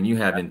 Because when you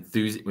have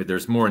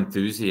there's more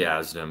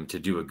enthusiasm to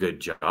do a good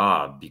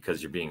job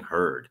because you're being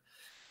heard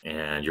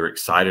and you're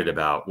excited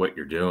about what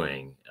you're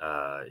doing,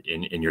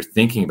 and you're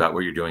thinking about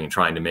what you're doing and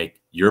trying to make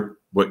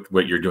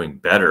what you're doing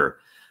better.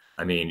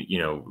 I mean,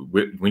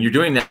 when you're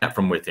doing that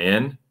from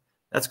within,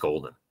 that's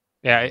golden.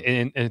 Yeah,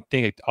 and I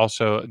think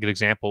also a good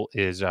example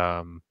is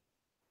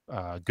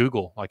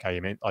Google, like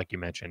like you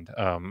mentioned.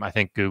 I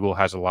think Google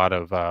has a lot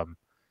of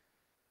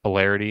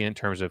polarity in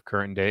terms of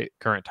current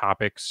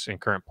topics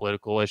and current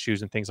political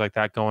issues and things like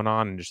that going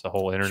on, and just the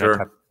whole internet type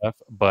Sure. of stuff.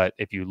 But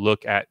if you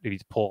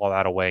pull all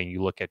that away and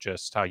you look at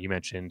just how you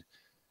mentioned,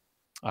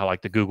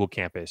 like the Google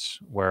campus,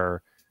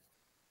 where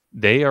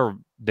they are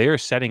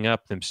setting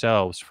up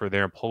themselves for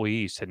their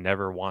employees to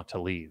never want to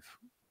leave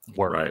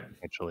work, Right.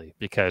 actually,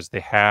 because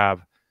they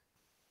have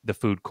the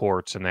food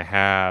courts and they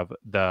have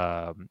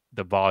the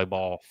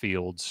volleyball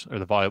fields, or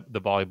the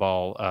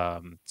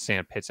volleyball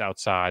sand pits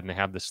outside, and they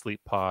have the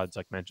sleep pods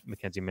like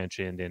Mackenzie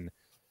mentioned, and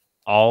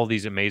all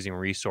these amazing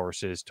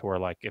resources to where,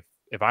 like,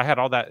 if I had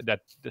all that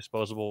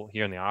disposable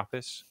here in the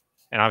office,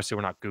 and obviously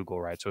we're not Google,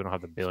 right? So we don't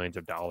have the billions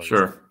of dollars to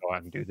Sure. go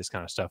out and do this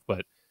kind of stuff.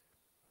 But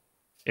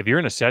if you're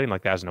in a setting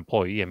like that as an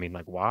employee, I mean,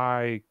 like,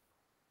 why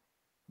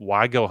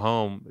go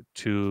home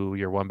to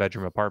your one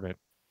bedroom apartment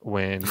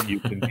when you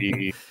can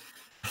be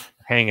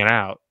hanging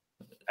out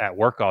at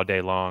work all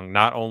day long,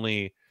 not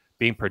only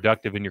being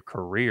productive in your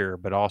career,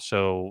 but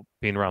also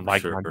being around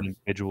Sure. like-minded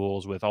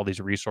individuals with all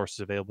these resources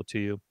available to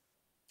you?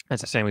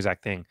 It's the same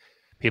exact thing.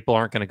 People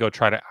aren't going to go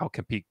try to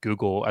outcompete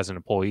Google as an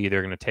employee.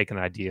 They're going to take an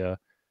idea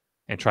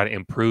and try to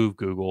improve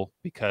Google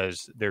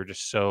because they're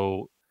just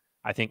so,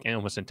 I think,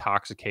 almost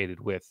intoxicated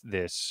with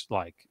this,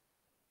 like,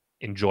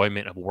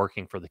 enjoyment of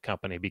working for the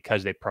company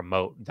because they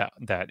promote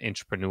that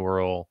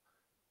entrepreneurial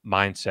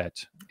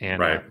mindset and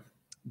Right.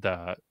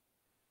 the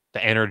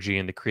energy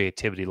and the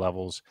creativity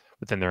levels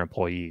within their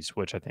employees,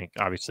 which I think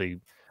obviously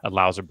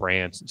allows a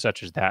brand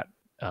such as that,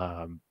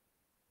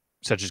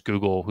 such as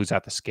Google, who's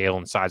at the scale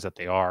and size that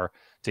they are,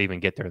 to even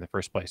get there in the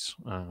first place.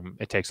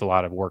 It takes a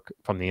lot of work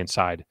from the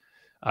inside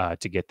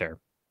to get there.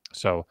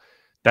 So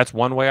that's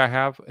one way I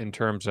have in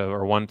terms of,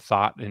 or one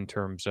thought in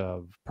terms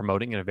of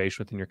promoting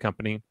innovation within your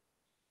company.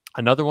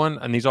 Another one,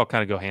 and these all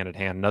kind of go hand in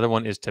hand. Another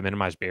one is to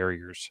minimize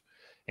barriers.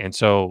 And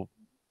so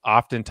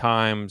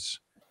oftentimes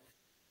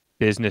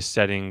business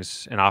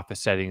settings and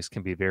office settings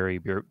can be very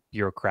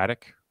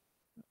bureaucratic,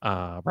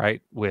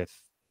 right? With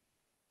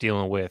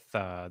dealing with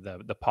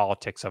the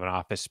politics of an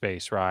office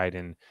space, right?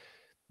 And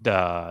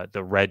the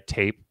red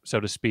tape,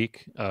 so to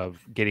speak, of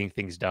getting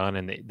things done,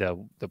 and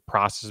the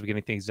process of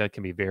getting things done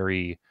can be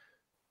very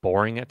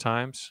boring at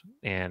times.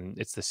 And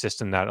it's the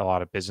system that a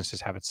lot of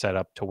businesses have it set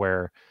up to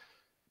where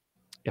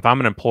if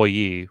I'm an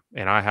employee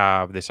and I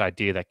have this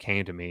idea that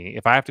came to me,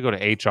 if I have to go to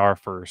HR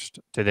first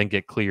to then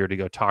get clear to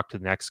go talk to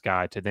the next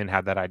guy to then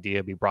have that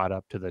idea be brought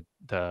up to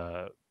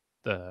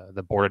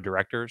the board of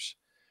directors,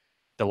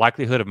 the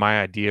likelihood of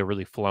my idea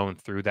really flowing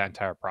through that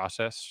entire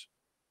process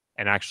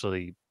and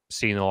actually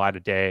seeing the light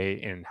of day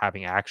and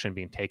having action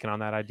being taken on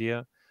that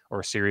idea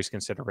or a serious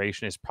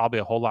consideration is probably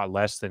a whole lot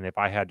less than if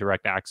I had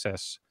direct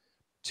access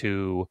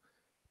to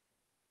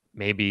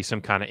maybe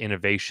some kind of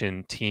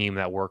innovation team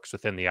that works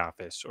within the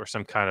office, or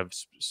some kind of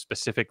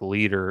specific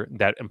leader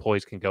that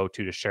employees can go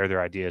to share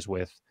their ideas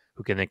with,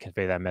 who can then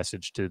convey that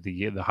message to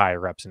the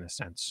higher ups in a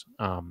sense.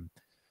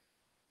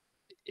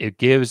 It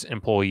gives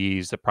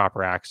employees the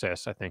proper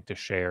access, I think, to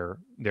share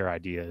their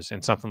ideas.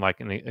 And something like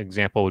an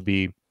example would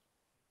be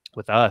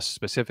with us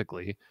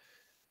specifically,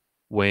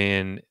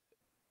 when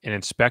an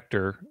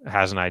inspector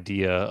has an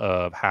idea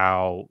of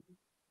how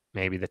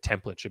maybe the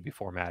template should be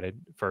formatted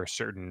for a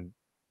certain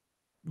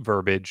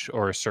verbiage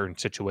or a certain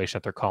situation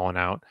that they're calling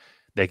out,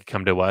 they could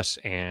come to us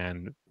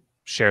and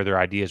share their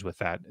ideas with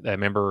that. I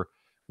remember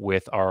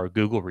with our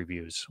Google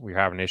reviews, we were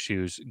having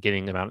issues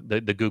getting them out,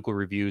 the Google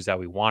reviews that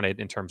we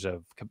wanted in terms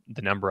of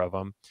the number of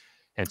them.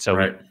 And so we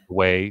Right. found a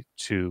way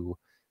to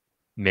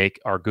make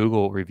our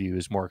Google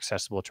reviews more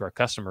accessible to our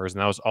customers.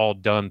 And that was all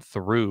done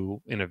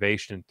through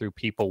innovation, through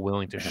people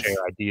willing to Yes. share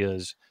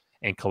ideas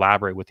and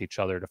collaborate with each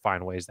other to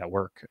find ways that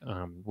work,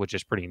 which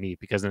is pretty neat,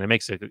 because then it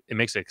makes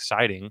it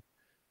exciting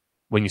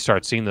when you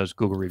start seeing those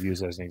Google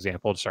reviews as an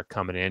example to start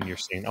coming in. You're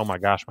seeing, oh my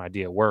gosh, my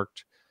idea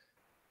worked.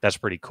 That's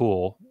pretty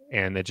cool.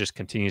 And it just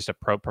continues to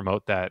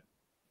promote that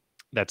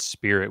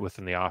spirit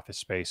within the office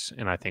space,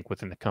 and I think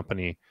within the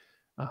company,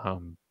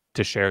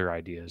 to share your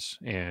ideas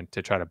and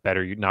to try to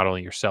better you, not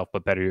only yourself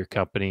but better your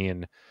company,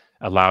 and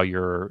allow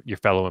your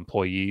fellow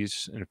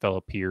employees and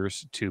fellow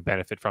peers to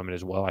benefit from it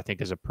as well. I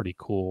think is a pretty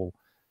cool,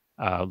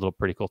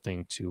 pretty cool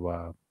thing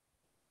to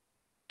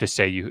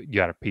say you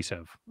got a piece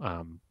of,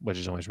 which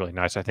is always really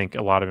nice. I think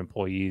a lot of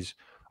employees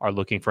are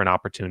looking for an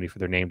opportunity for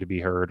their name to be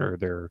heard,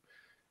 or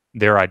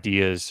their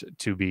ideas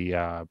to be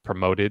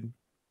promoted,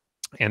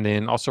 and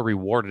then also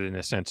rewarded in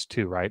a sense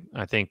too, right?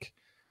 I think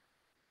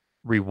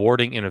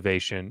rewarding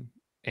innovation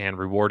and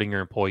rewarding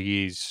your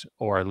employees,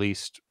 or at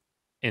least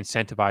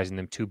incentivizing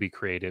them to be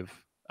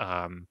creative,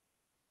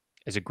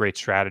 is a great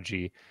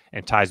strategy,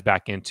 and ties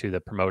back into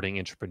the promoting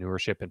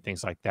entrepreneurship and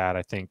things like that.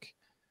 I think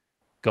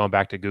going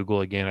back to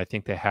Google again, I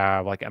think they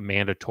have like a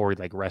mandatory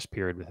like rest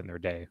period within their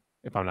day,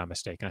 if I'm not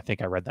mistaken. I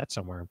think I read that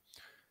somewhere,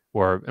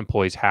 where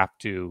employees have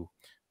to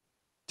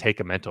take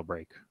a mental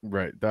break.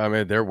 Right. I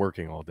mean, they're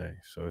working all day,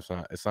 so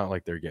it's not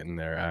like they're getting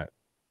there at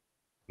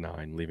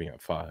 9, leaving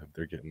at 5.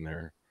 They're getting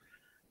there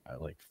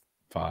at like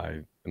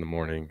 5 in the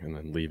morning and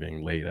then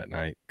leaving late at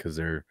night, because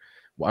they're.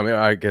 Well, I mean,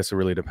 I guess it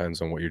really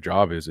depends on what your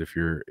job is. If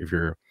you're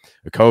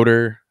a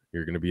coder,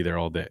 you're going to be there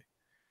all day,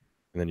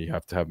 and then you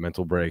have to have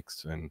mental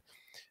breaks, and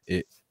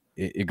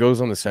it goes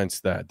on the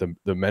sense that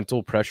the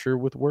mental pressure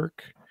with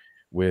work,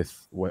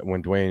 with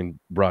when Dwayne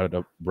brought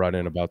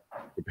in about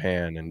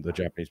Japan and the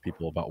Japanese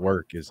people about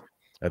work, is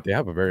that they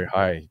have a very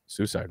high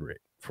suicide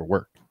rate for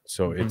work.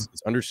 So it's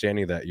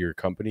understanding that your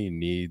company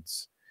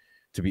needs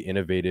to be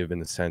innovative in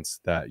the sense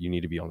that you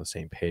need to be on the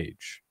same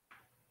page,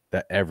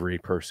 that every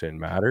person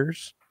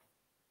matters,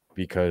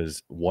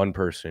 because one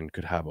person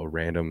could have a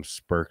random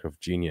spark of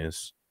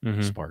genius,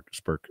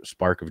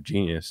 spark of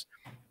genius,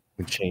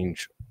 and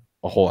change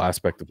a whole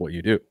aspect of what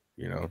you do,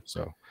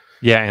 so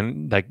Yeah,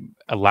 and like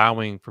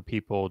allowing for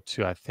people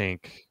to, I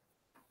think,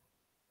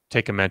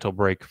 take a mental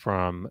break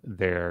from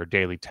their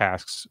daily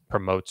tasks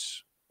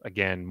promotes,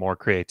 again, more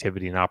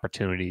creativity and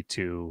opportunity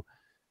to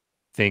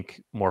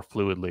think more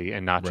fluidly,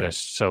 and not Right.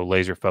 just so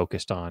laser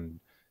focused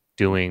on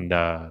doing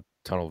the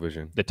tunnel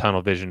vision.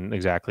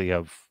 Exactly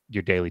of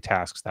your daily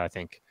tasks that I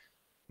think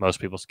most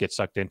people get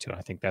sucked into.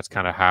 I think that's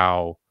kind of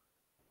how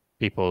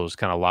people's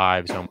kind of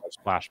lives almost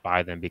flash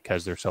by them,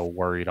 because they're so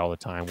worried all the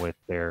time with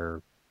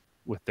their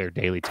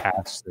daily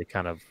tasks. They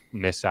kind of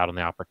miss out on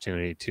the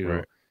opportunity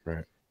to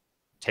Right.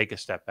 take a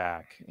step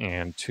back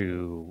and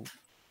to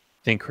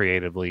think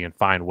creatively and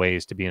find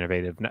ways to be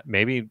innovative.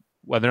 Maybe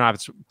whether or not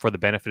it's for the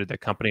benefit of their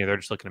company, or they're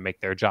just looking to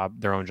make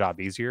their own job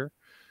easier.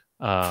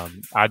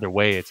 Either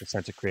way, it's a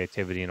sense of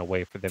creativity and a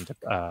way for them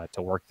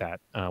to work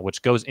that,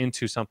 which goes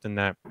into something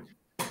that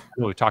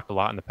we talked a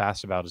lot in the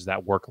past about, is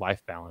that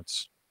work-life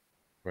balance.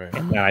 Right.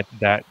 And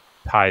that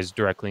ties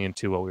directly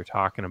into what we were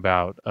talking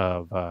about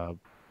of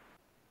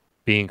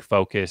being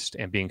focused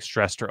and being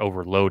stressed or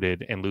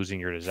overloaded and losing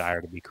your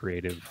desire to be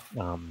creative.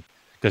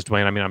 Because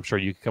Dwayne, I mean, I'm sure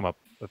you could come up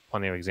with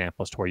plenty of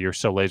examples to where you're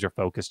so laser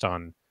focused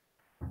on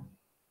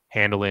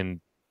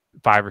handling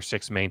 5 or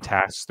 6 main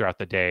tasks throughout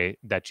the day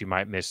that you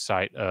might miss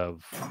sight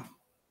of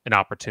an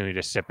opportunity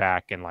to sit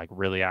back and like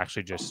really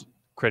actually just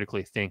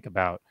critically think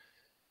about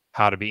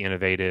how to be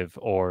innovative,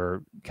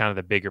 or kind of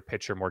the bigger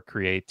picture, more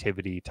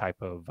creativity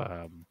type of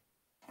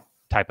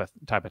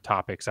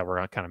topics that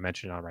we're kind of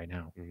mentioning on right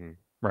now.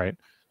 Right.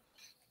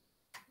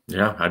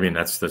 Yeah. I mean,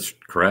 that's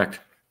correct.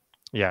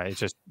 Yeah.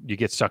 It's just, you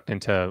get sucked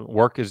into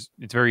work. It's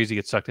very easy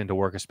to get sucked into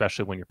work,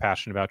 especially when you're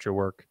passionate about your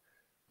work.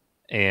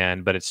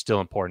 But it's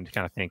still important to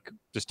kind of think,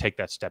 just take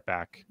that step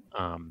back,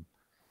 and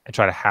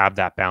try to have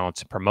that balance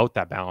and promote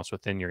that balance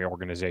within your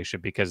organization,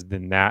 because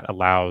then that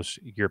allows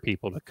your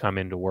people to come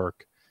into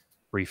work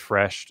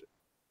refreshed,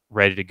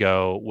 ready to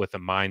go, with a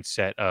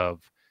mindset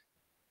of,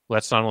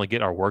 let's not only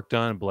get our work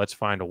done, but let's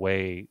find a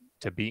way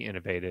to be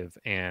innovative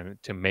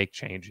and to make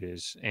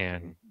changes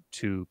and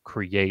to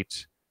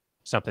create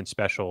something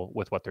special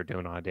with what they're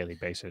doing on a daily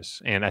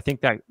basis. And I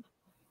think that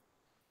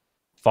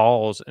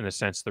falls, in a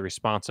sense, the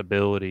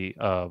responsibility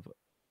of,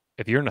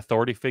 if you're an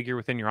authority figure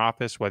within your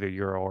office, whether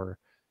you're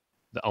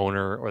the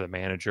owner or the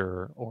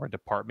manager or a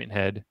department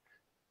head,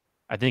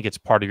 I think it's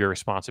part of your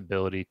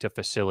responsibility to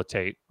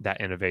facilitate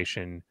that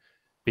innovation,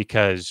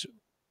 because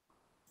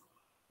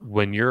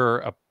when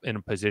you're in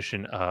a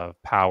position of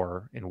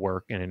power in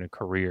work and in a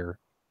career,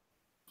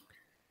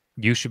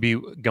 you should be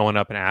going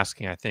up and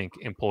asking, I think,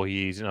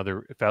 employees and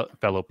other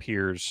fellow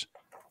peers,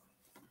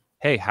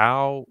 hey,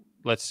 how,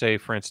 let's say,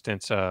 for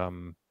instance, I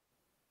don't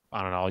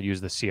know, I'll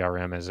use the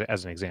CRM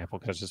as an example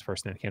because it's the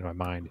first thing that came to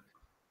my mind.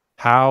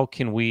 How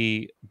can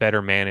we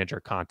better manage our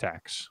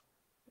contacts?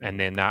 And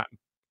then that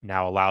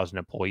now allows an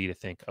employee to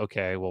think,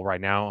 okay, well,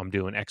 right now I'm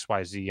doing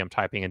XYZ, I'm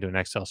typing into an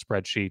Excel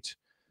spreadsheet.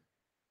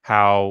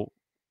 How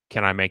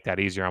can I make that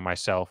easier on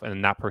myself? And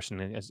then that person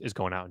is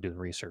going out and doing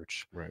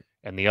research. Right.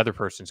 And the other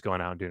person's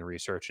going out and doing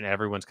research, and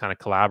everyone's kind of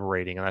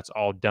collaborating, and that's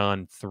all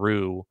done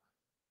through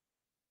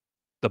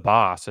the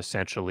boss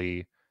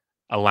essentially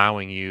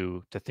allowing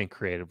you to think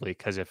creatively.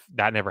 Because if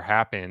that never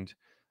happened,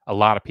 a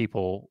lot of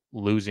people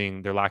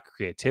losing their lack of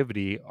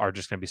creativity are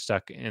just going to be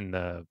stuck in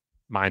the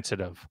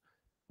mindset of,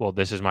 well,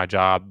 this is my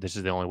job, this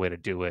is the only way to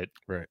do it.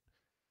 Right.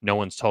 No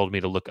one's told me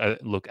to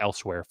look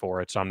elsewhere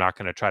for it, so I'm not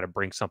going to try to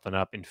bring something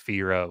up in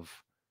fear of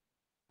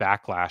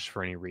backlash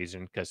for any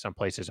reason, because some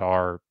places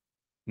are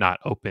not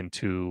open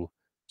to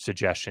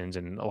suggestions,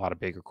 and a lot of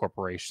bigger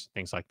corporations,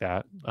 things like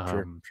that.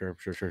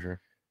 Sure.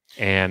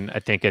 And I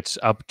think it's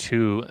up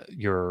to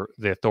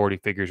the authority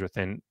figures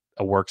within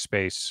a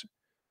workspace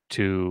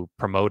to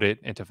promote it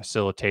and to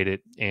facilitate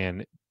it,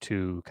 and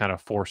to kind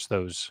of force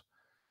those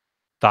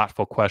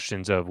thoughtful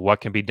questions of what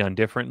can be done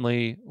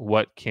differently,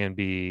 what can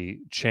be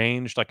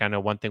changed. Like, I know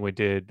one thing we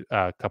did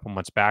a couple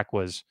months back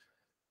was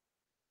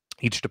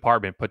each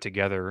department put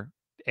together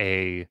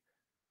a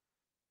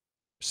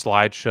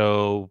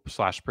slideshow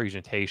 /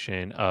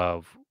 presentation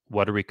of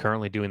what are we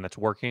currently doing that's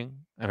working.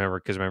 I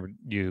remember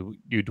you,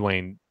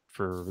 Dwayne,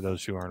 for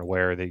those who aren't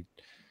aware,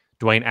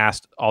 Dwayne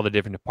asked all the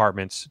different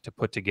departments to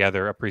put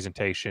together a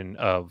presentation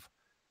of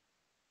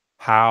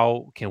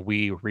how can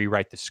we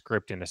rewrite the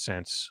script, in a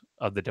sense,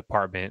 of the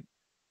department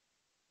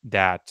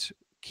that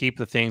keep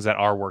the things that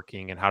are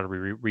working, and how do we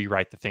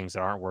rewrite the things that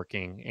aren't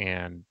working,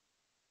 and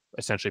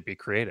essentially be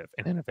creative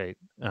and innovate.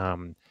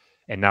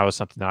 And that was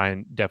something that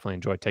I definitely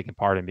enjoyed taking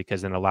part in,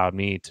 because it allowed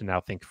me to now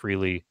think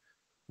freely.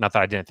 Not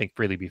that I didn't think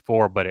freely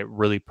before, but it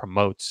really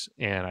promotes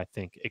and I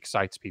think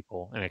excites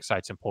people and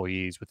excites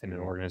employees within an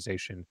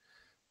organization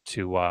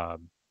to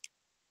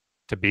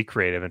be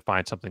creative and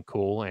find something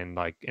cool, and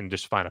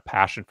just find a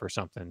passion for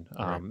something.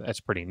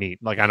 That's pretty neat.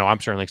 Like, I know I'm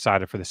certainly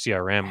excited for the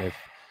CRM. If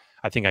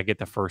I think I get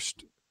the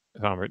first,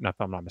 if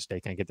I'm not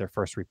mistaken, I get their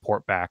first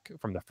report back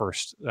from the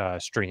first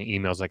string of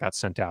emails that got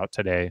sent out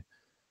today,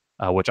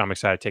 which I'm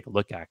excited to take a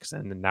look at.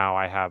 And then now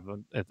I have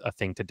a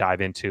thing to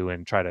dive into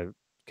and try to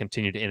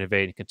continue to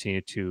innovate and continue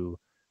to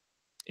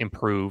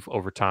improve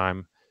over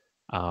time.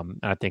 And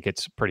I think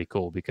it's pretty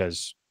cool,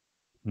 because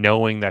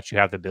knowing that you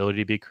have the ability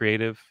to be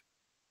creative,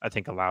 I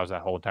think allows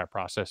that whole entire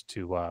process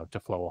to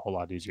flow a whole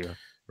lot easier.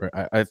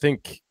 Right. I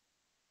think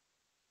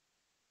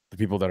the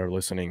people that are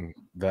listening,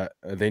 that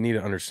they need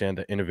to understand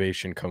that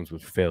innovation comes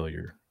with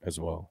failure as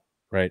well,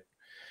 right?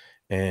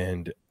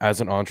 And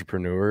as an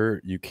entrepreneur,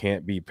 you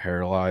can't be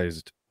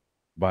paralyzed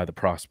by the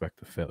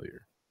prospect of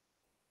failure.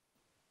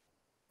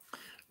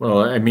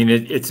 Well, I mean,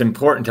 it's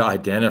important to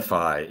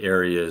identify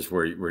areas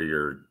where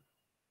you're,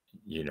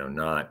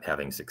 not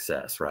having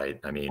success, right?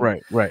 I mean,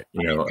 right. I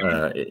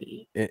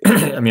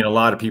mean, a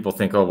lot of people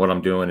think, oh, what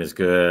I'm doing is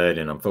good,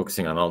 and I'm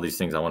focusing on all these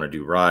things I want to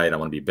do right, I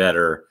want to be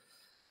better.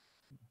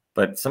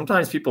 But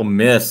sometimes people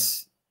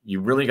miss, you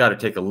really got to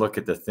take a look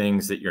at the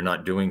things that you're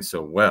not doing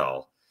so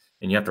well,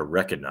 and you have to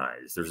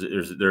recognize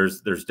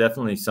there's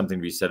definitely something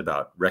to be said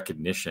about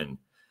recognition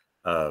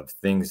of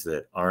things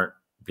that aren't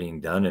being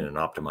done in an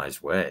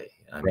optimized way.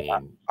 I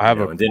mean, I have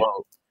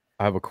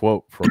a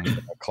quote from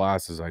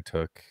classes I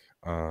took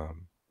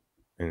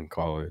in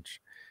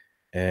college,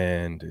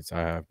 and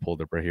I have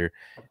pulled up right here.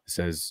 It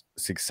says,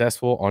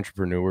 "Successful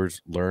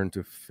entrepreneurs learn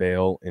to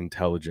fail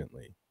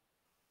intelligently."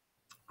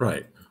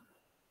 Right.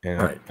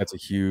 And that's a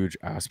huge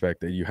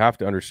aspect, that you have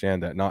to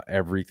understand that not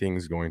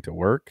everything's going to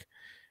work,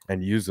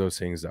 and use those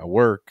things that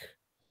work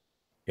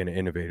in an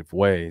innovative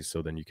way,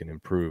 so then you can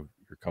improve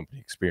your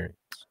company experience.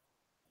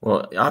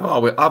 Well,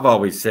 I've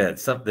always said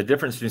the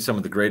difference between some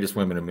of the greatest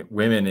men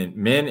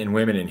and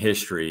women in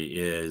history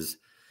is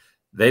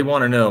they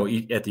want to know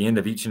at the end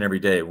of each and every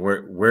day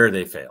where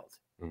they failed.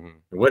 Mm-hmm.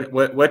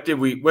 What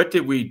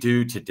did we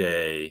do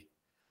today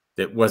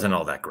that wasn't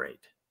all that great?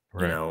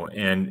 Right.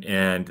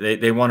 And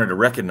they wanted to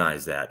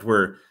recognize that,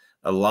 where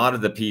a lot of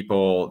the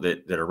people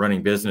that are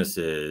running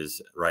businesses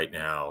right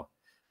now,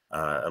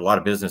 a lot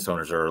of business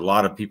owners, or a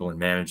lot of people in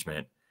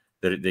management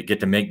that get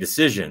to make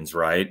decisions,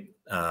 right?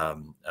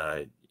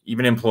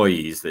 Even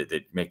employees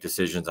that make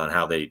decisions on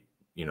how they,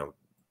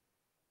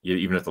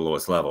 even at the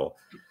lowest level,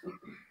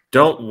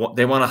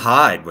 they want to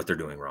hide what they're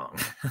doing wrong.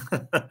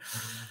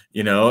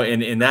 You know,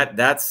 and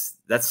that's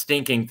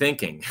stinking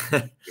thinking.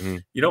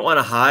 You don't want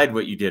to hide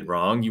what you did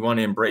wrong. You want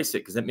to embrace it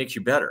because that makes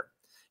you better.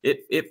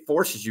 It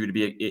forces you to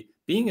be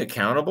being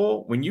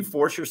accountable. When you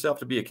force yourself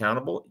to be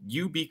accountable,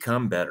 you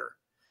become better,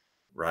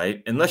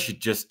 right? Unless you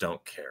just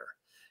don't care,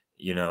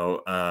 you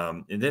know,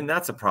 and then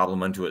that's a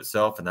problem unto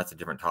itself, and that's a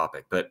different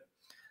topic. But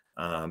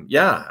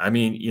yeah, I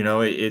mean, you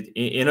know,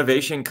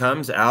 innovation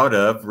comes out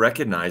of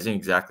recognizing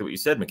exactly what you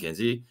said,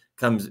 Mackenzie,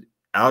 comes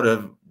out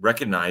of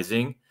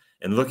recognizing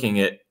and looking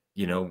at,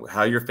 you know,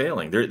 how you're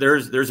failing.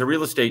 There's a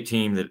real estate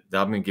team that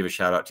I'm going to give a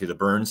shout out to, the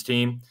Burns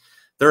team.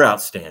 They're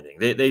outstanding.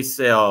 They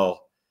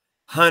sell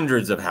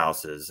hundreds of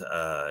houses,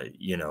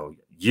 you know,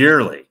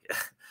 yearly.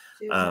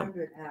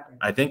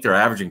 I think they're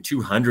averaging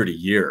 200 a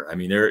year. I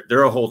mean,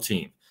 they're a whole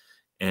team.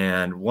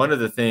 And one of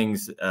the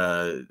things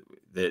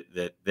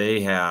that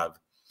they have,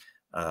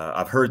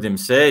 I've heard them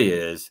say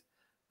is,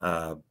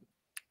 I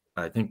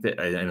think that,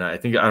 and I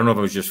don't know if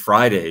it was just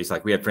Fridays,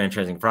 like we had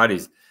franchising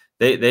Fridays.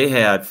 They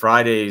had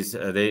Fridays,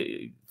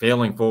 they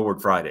failing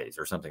forward Fridays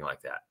or something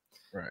like that.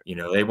 Right. You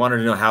know, they wanted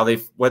to know how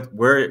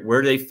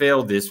where they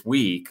failed this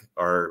week,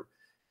 or,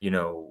 you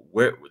know,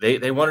 where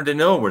they wanted to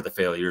know where the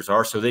failures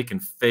are so they can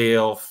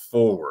fail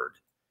forward.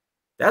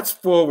 That's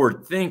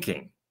forward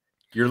thinking.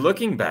 You're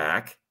looking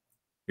back,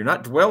 you're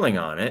not dwelling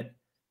on it,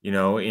 you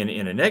know,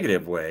 in a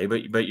negative way,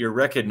 but you're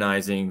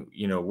recognizing,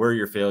 you know, where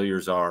your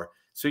failures are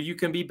so you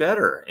can be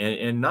better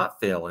and not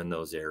fail in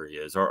those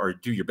areas, or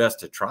do your best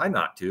to try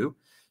not to.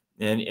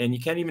 And you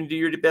can't even do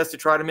your best to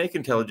try to make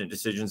intelligent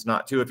decisions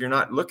not to if you're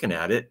not looking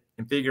at it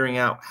and figuring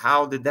out,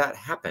 how did that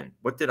happen?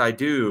 What did I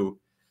do?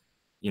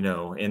 You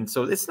know, and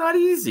so it's not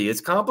easy.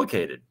 It's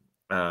complicated.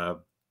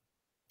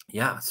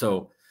 Yeah,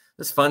 so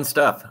it's fun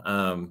stuff.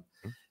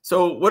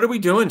 So what are we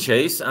doing,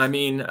 Chase? I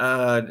mean,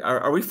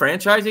 are we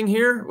franchising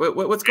here?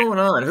 What's going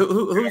on?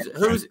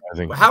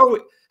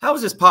 How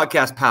is this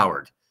podcast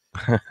powered?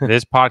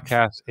 This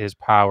podcast is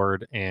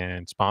powered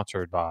and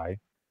sponsored by,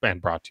 and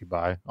brought to you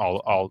by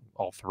all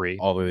three,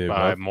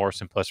 by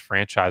Morrison Plus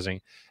Franchising.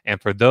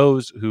 And for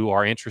those who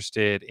are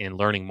interested in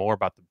learning more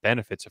about the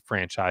benefits of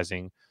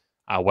franchising,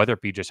 whether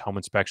it be just home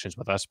inspections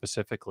with us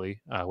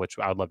specifically, which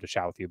I would love to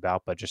chat with you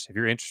about, but just if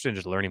you're interested in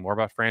just learning more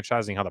about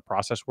franchising, how the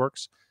process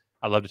works,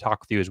 I'd love to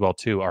talk with you as well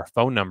too. Our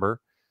phone number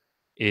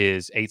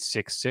is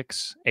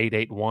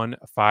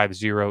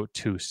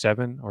 866-881-5027.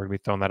 We're going to be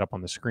throwing that up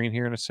on the screen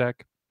here in a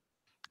sec.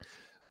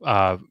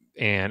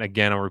 And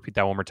again, I'll repeat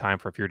that one more time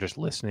for if you're just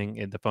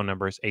listening. The phone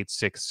number is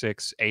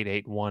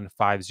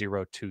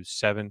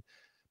 866-881-5027.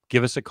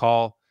 Give us a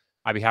call.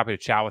 I'd be happy to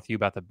chat with you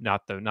about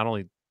not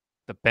only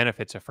the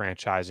benefits of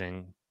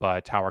franchising,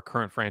 but how our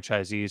current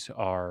franchisees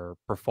are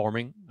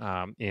performing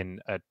in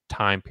a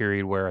time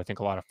period where I think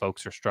a lot of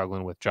folks are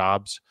struggling with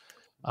jobs,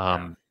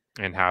 and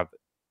have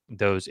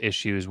those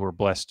issues. We're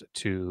blessed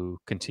to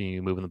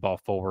continue moving the ball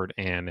forward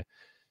and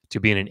to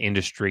be in an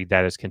industry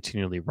that is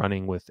continually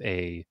running with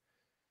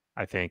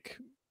I think,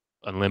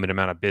 unlimited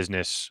amount of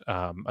business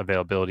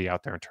availability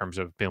out there in terms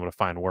of being able to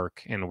find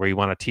work, and where you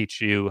want to teach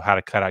you how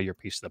to cut out your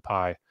piece of the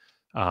pie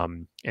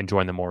and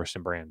join the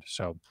Morrison brand.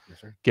 So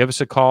give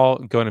us a call,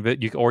 go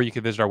in or you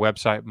can visit our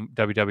website,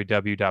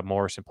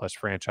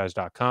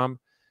 www.morrisonplusfranchise.com,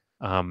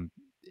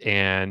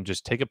 and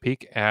just take a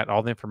peek at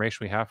all the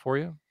information we have for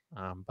you.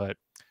 But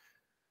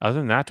other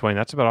than that, Dwayne,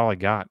 that's about all I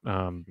got.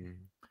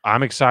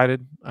 I'm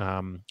excited.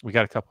 We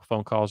got a couple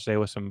phone calls today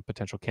with some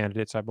potential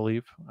candidates, I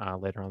believe,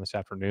 later on this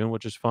afternoon,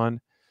 which is fun.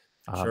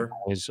 Sure.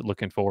 Always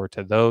looking forward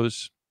to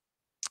those.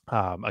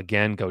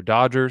 Again, go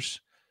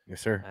Dodgers. Yes,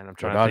 sir. And I'm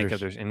trying to think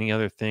if there's any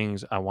other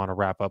things I want to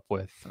wrap up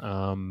with.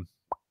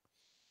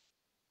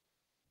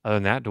 Other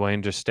than that,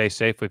 Dwayne, just stay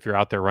safe if you're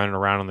out there running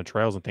around on the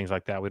trails and things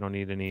like that. We don't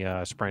need any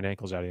sprained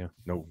ankles out of you.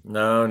 No.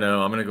 I'm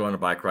going to go on a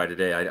bike ride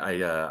today.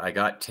 I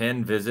got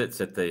 10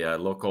 visits at the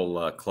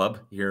local club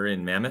here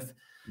in Mammoth.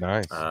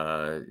 Nice.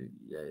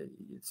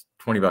 It's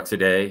 $20 a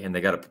day, and they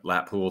got a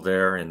lap pool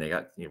there, and they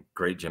got, you know,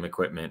 great gym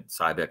equipment,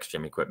 Cybex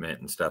gym equipment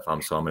and stuff.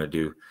 So I'm going to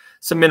do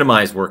some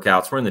minimized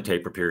workouts. We're in the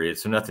taper period,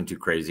 so nothing too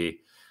crazy.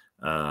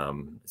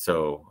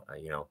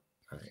 You know,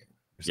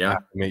 just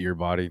acclimate your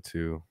body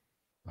to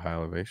high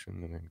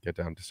elevation and then get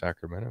down to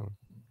Sacramento.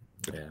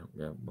 Yeah.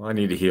 Well, I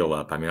need to heal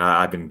up. I mean,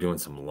 I've been doing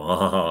some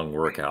long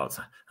workouts,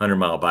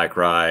 100-mile bike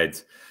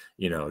rides,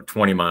 you know,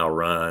 20-mile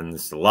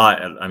runs, a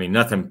lot. I mean,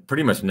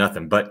 pretty much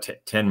nothing but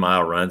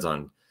 10-mile runs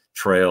on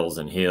trails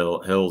and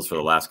hills for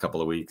the last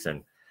couple of weeks.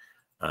 And,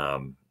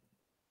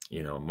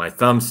 you know, my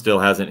thumb still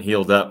hasn't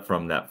healed up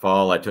from that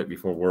fall I took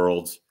before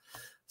Worlds.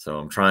 So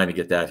I'm trying to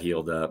get that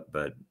healed up,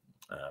 but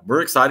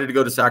we're excited to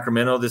go to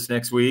Sacramento this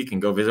next week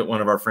and go visit one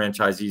of our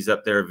franchisees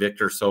up there,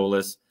 Victor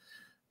Solis,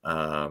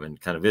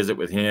 and kind of visit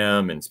with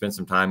him and spend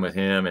some time with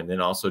him, and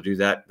then also do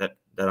that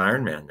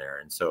Ironman there.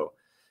 And so,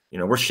 you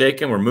know, we're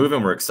shaking, we're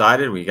moving, we're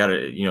excited. We got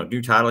a, you know,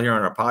 new title here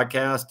on our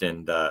podcast.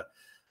 And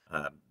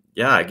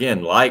yeah,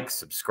 again, like,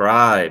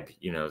 subscribe,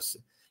 you know,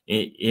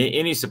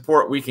 any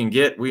support we can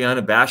get, we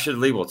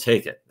unabashedly will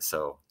take it.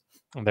 So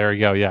there you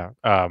go. Yeah.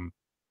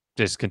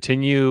 Just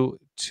continue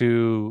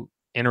to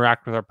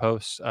interact with our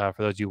posts. For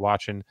those of you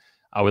watching,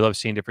 we love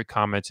seeing different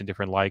comments and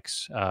different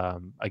likes.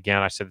 Again,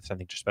 I said this, I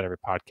think, just about every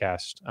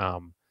podcast.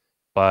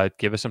 But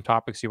give us some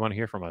topics you want to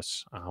hear from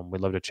us.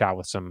 We'd love to chat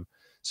with some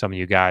of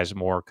you guys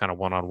more kind of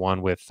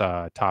one-on-one with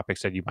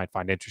topics that you might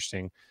find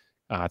interesting.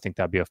 I think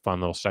that'd be a fun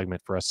little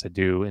segment for us to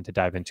do and to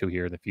dive into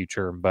here in the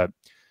future. But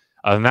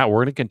other than that, we're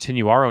going to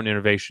continue our own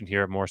innovation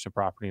here at Morrison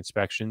Property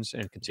Inspections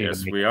and continue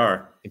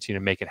to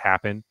make it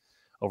happen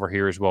over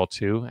here as well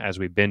too, as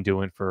we've been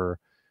doing for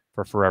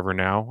forever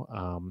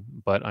now.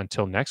 But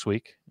until next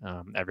week,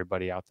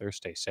 everybody out there,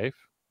 stay safe.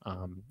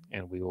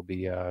 And we will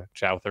be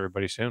chat with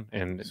everybody soon.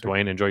 And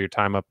Dwayne, enjoy your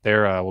time up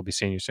there. We'll be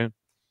seeing you soon.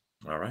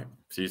 All right.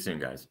 See you soon,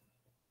 guys.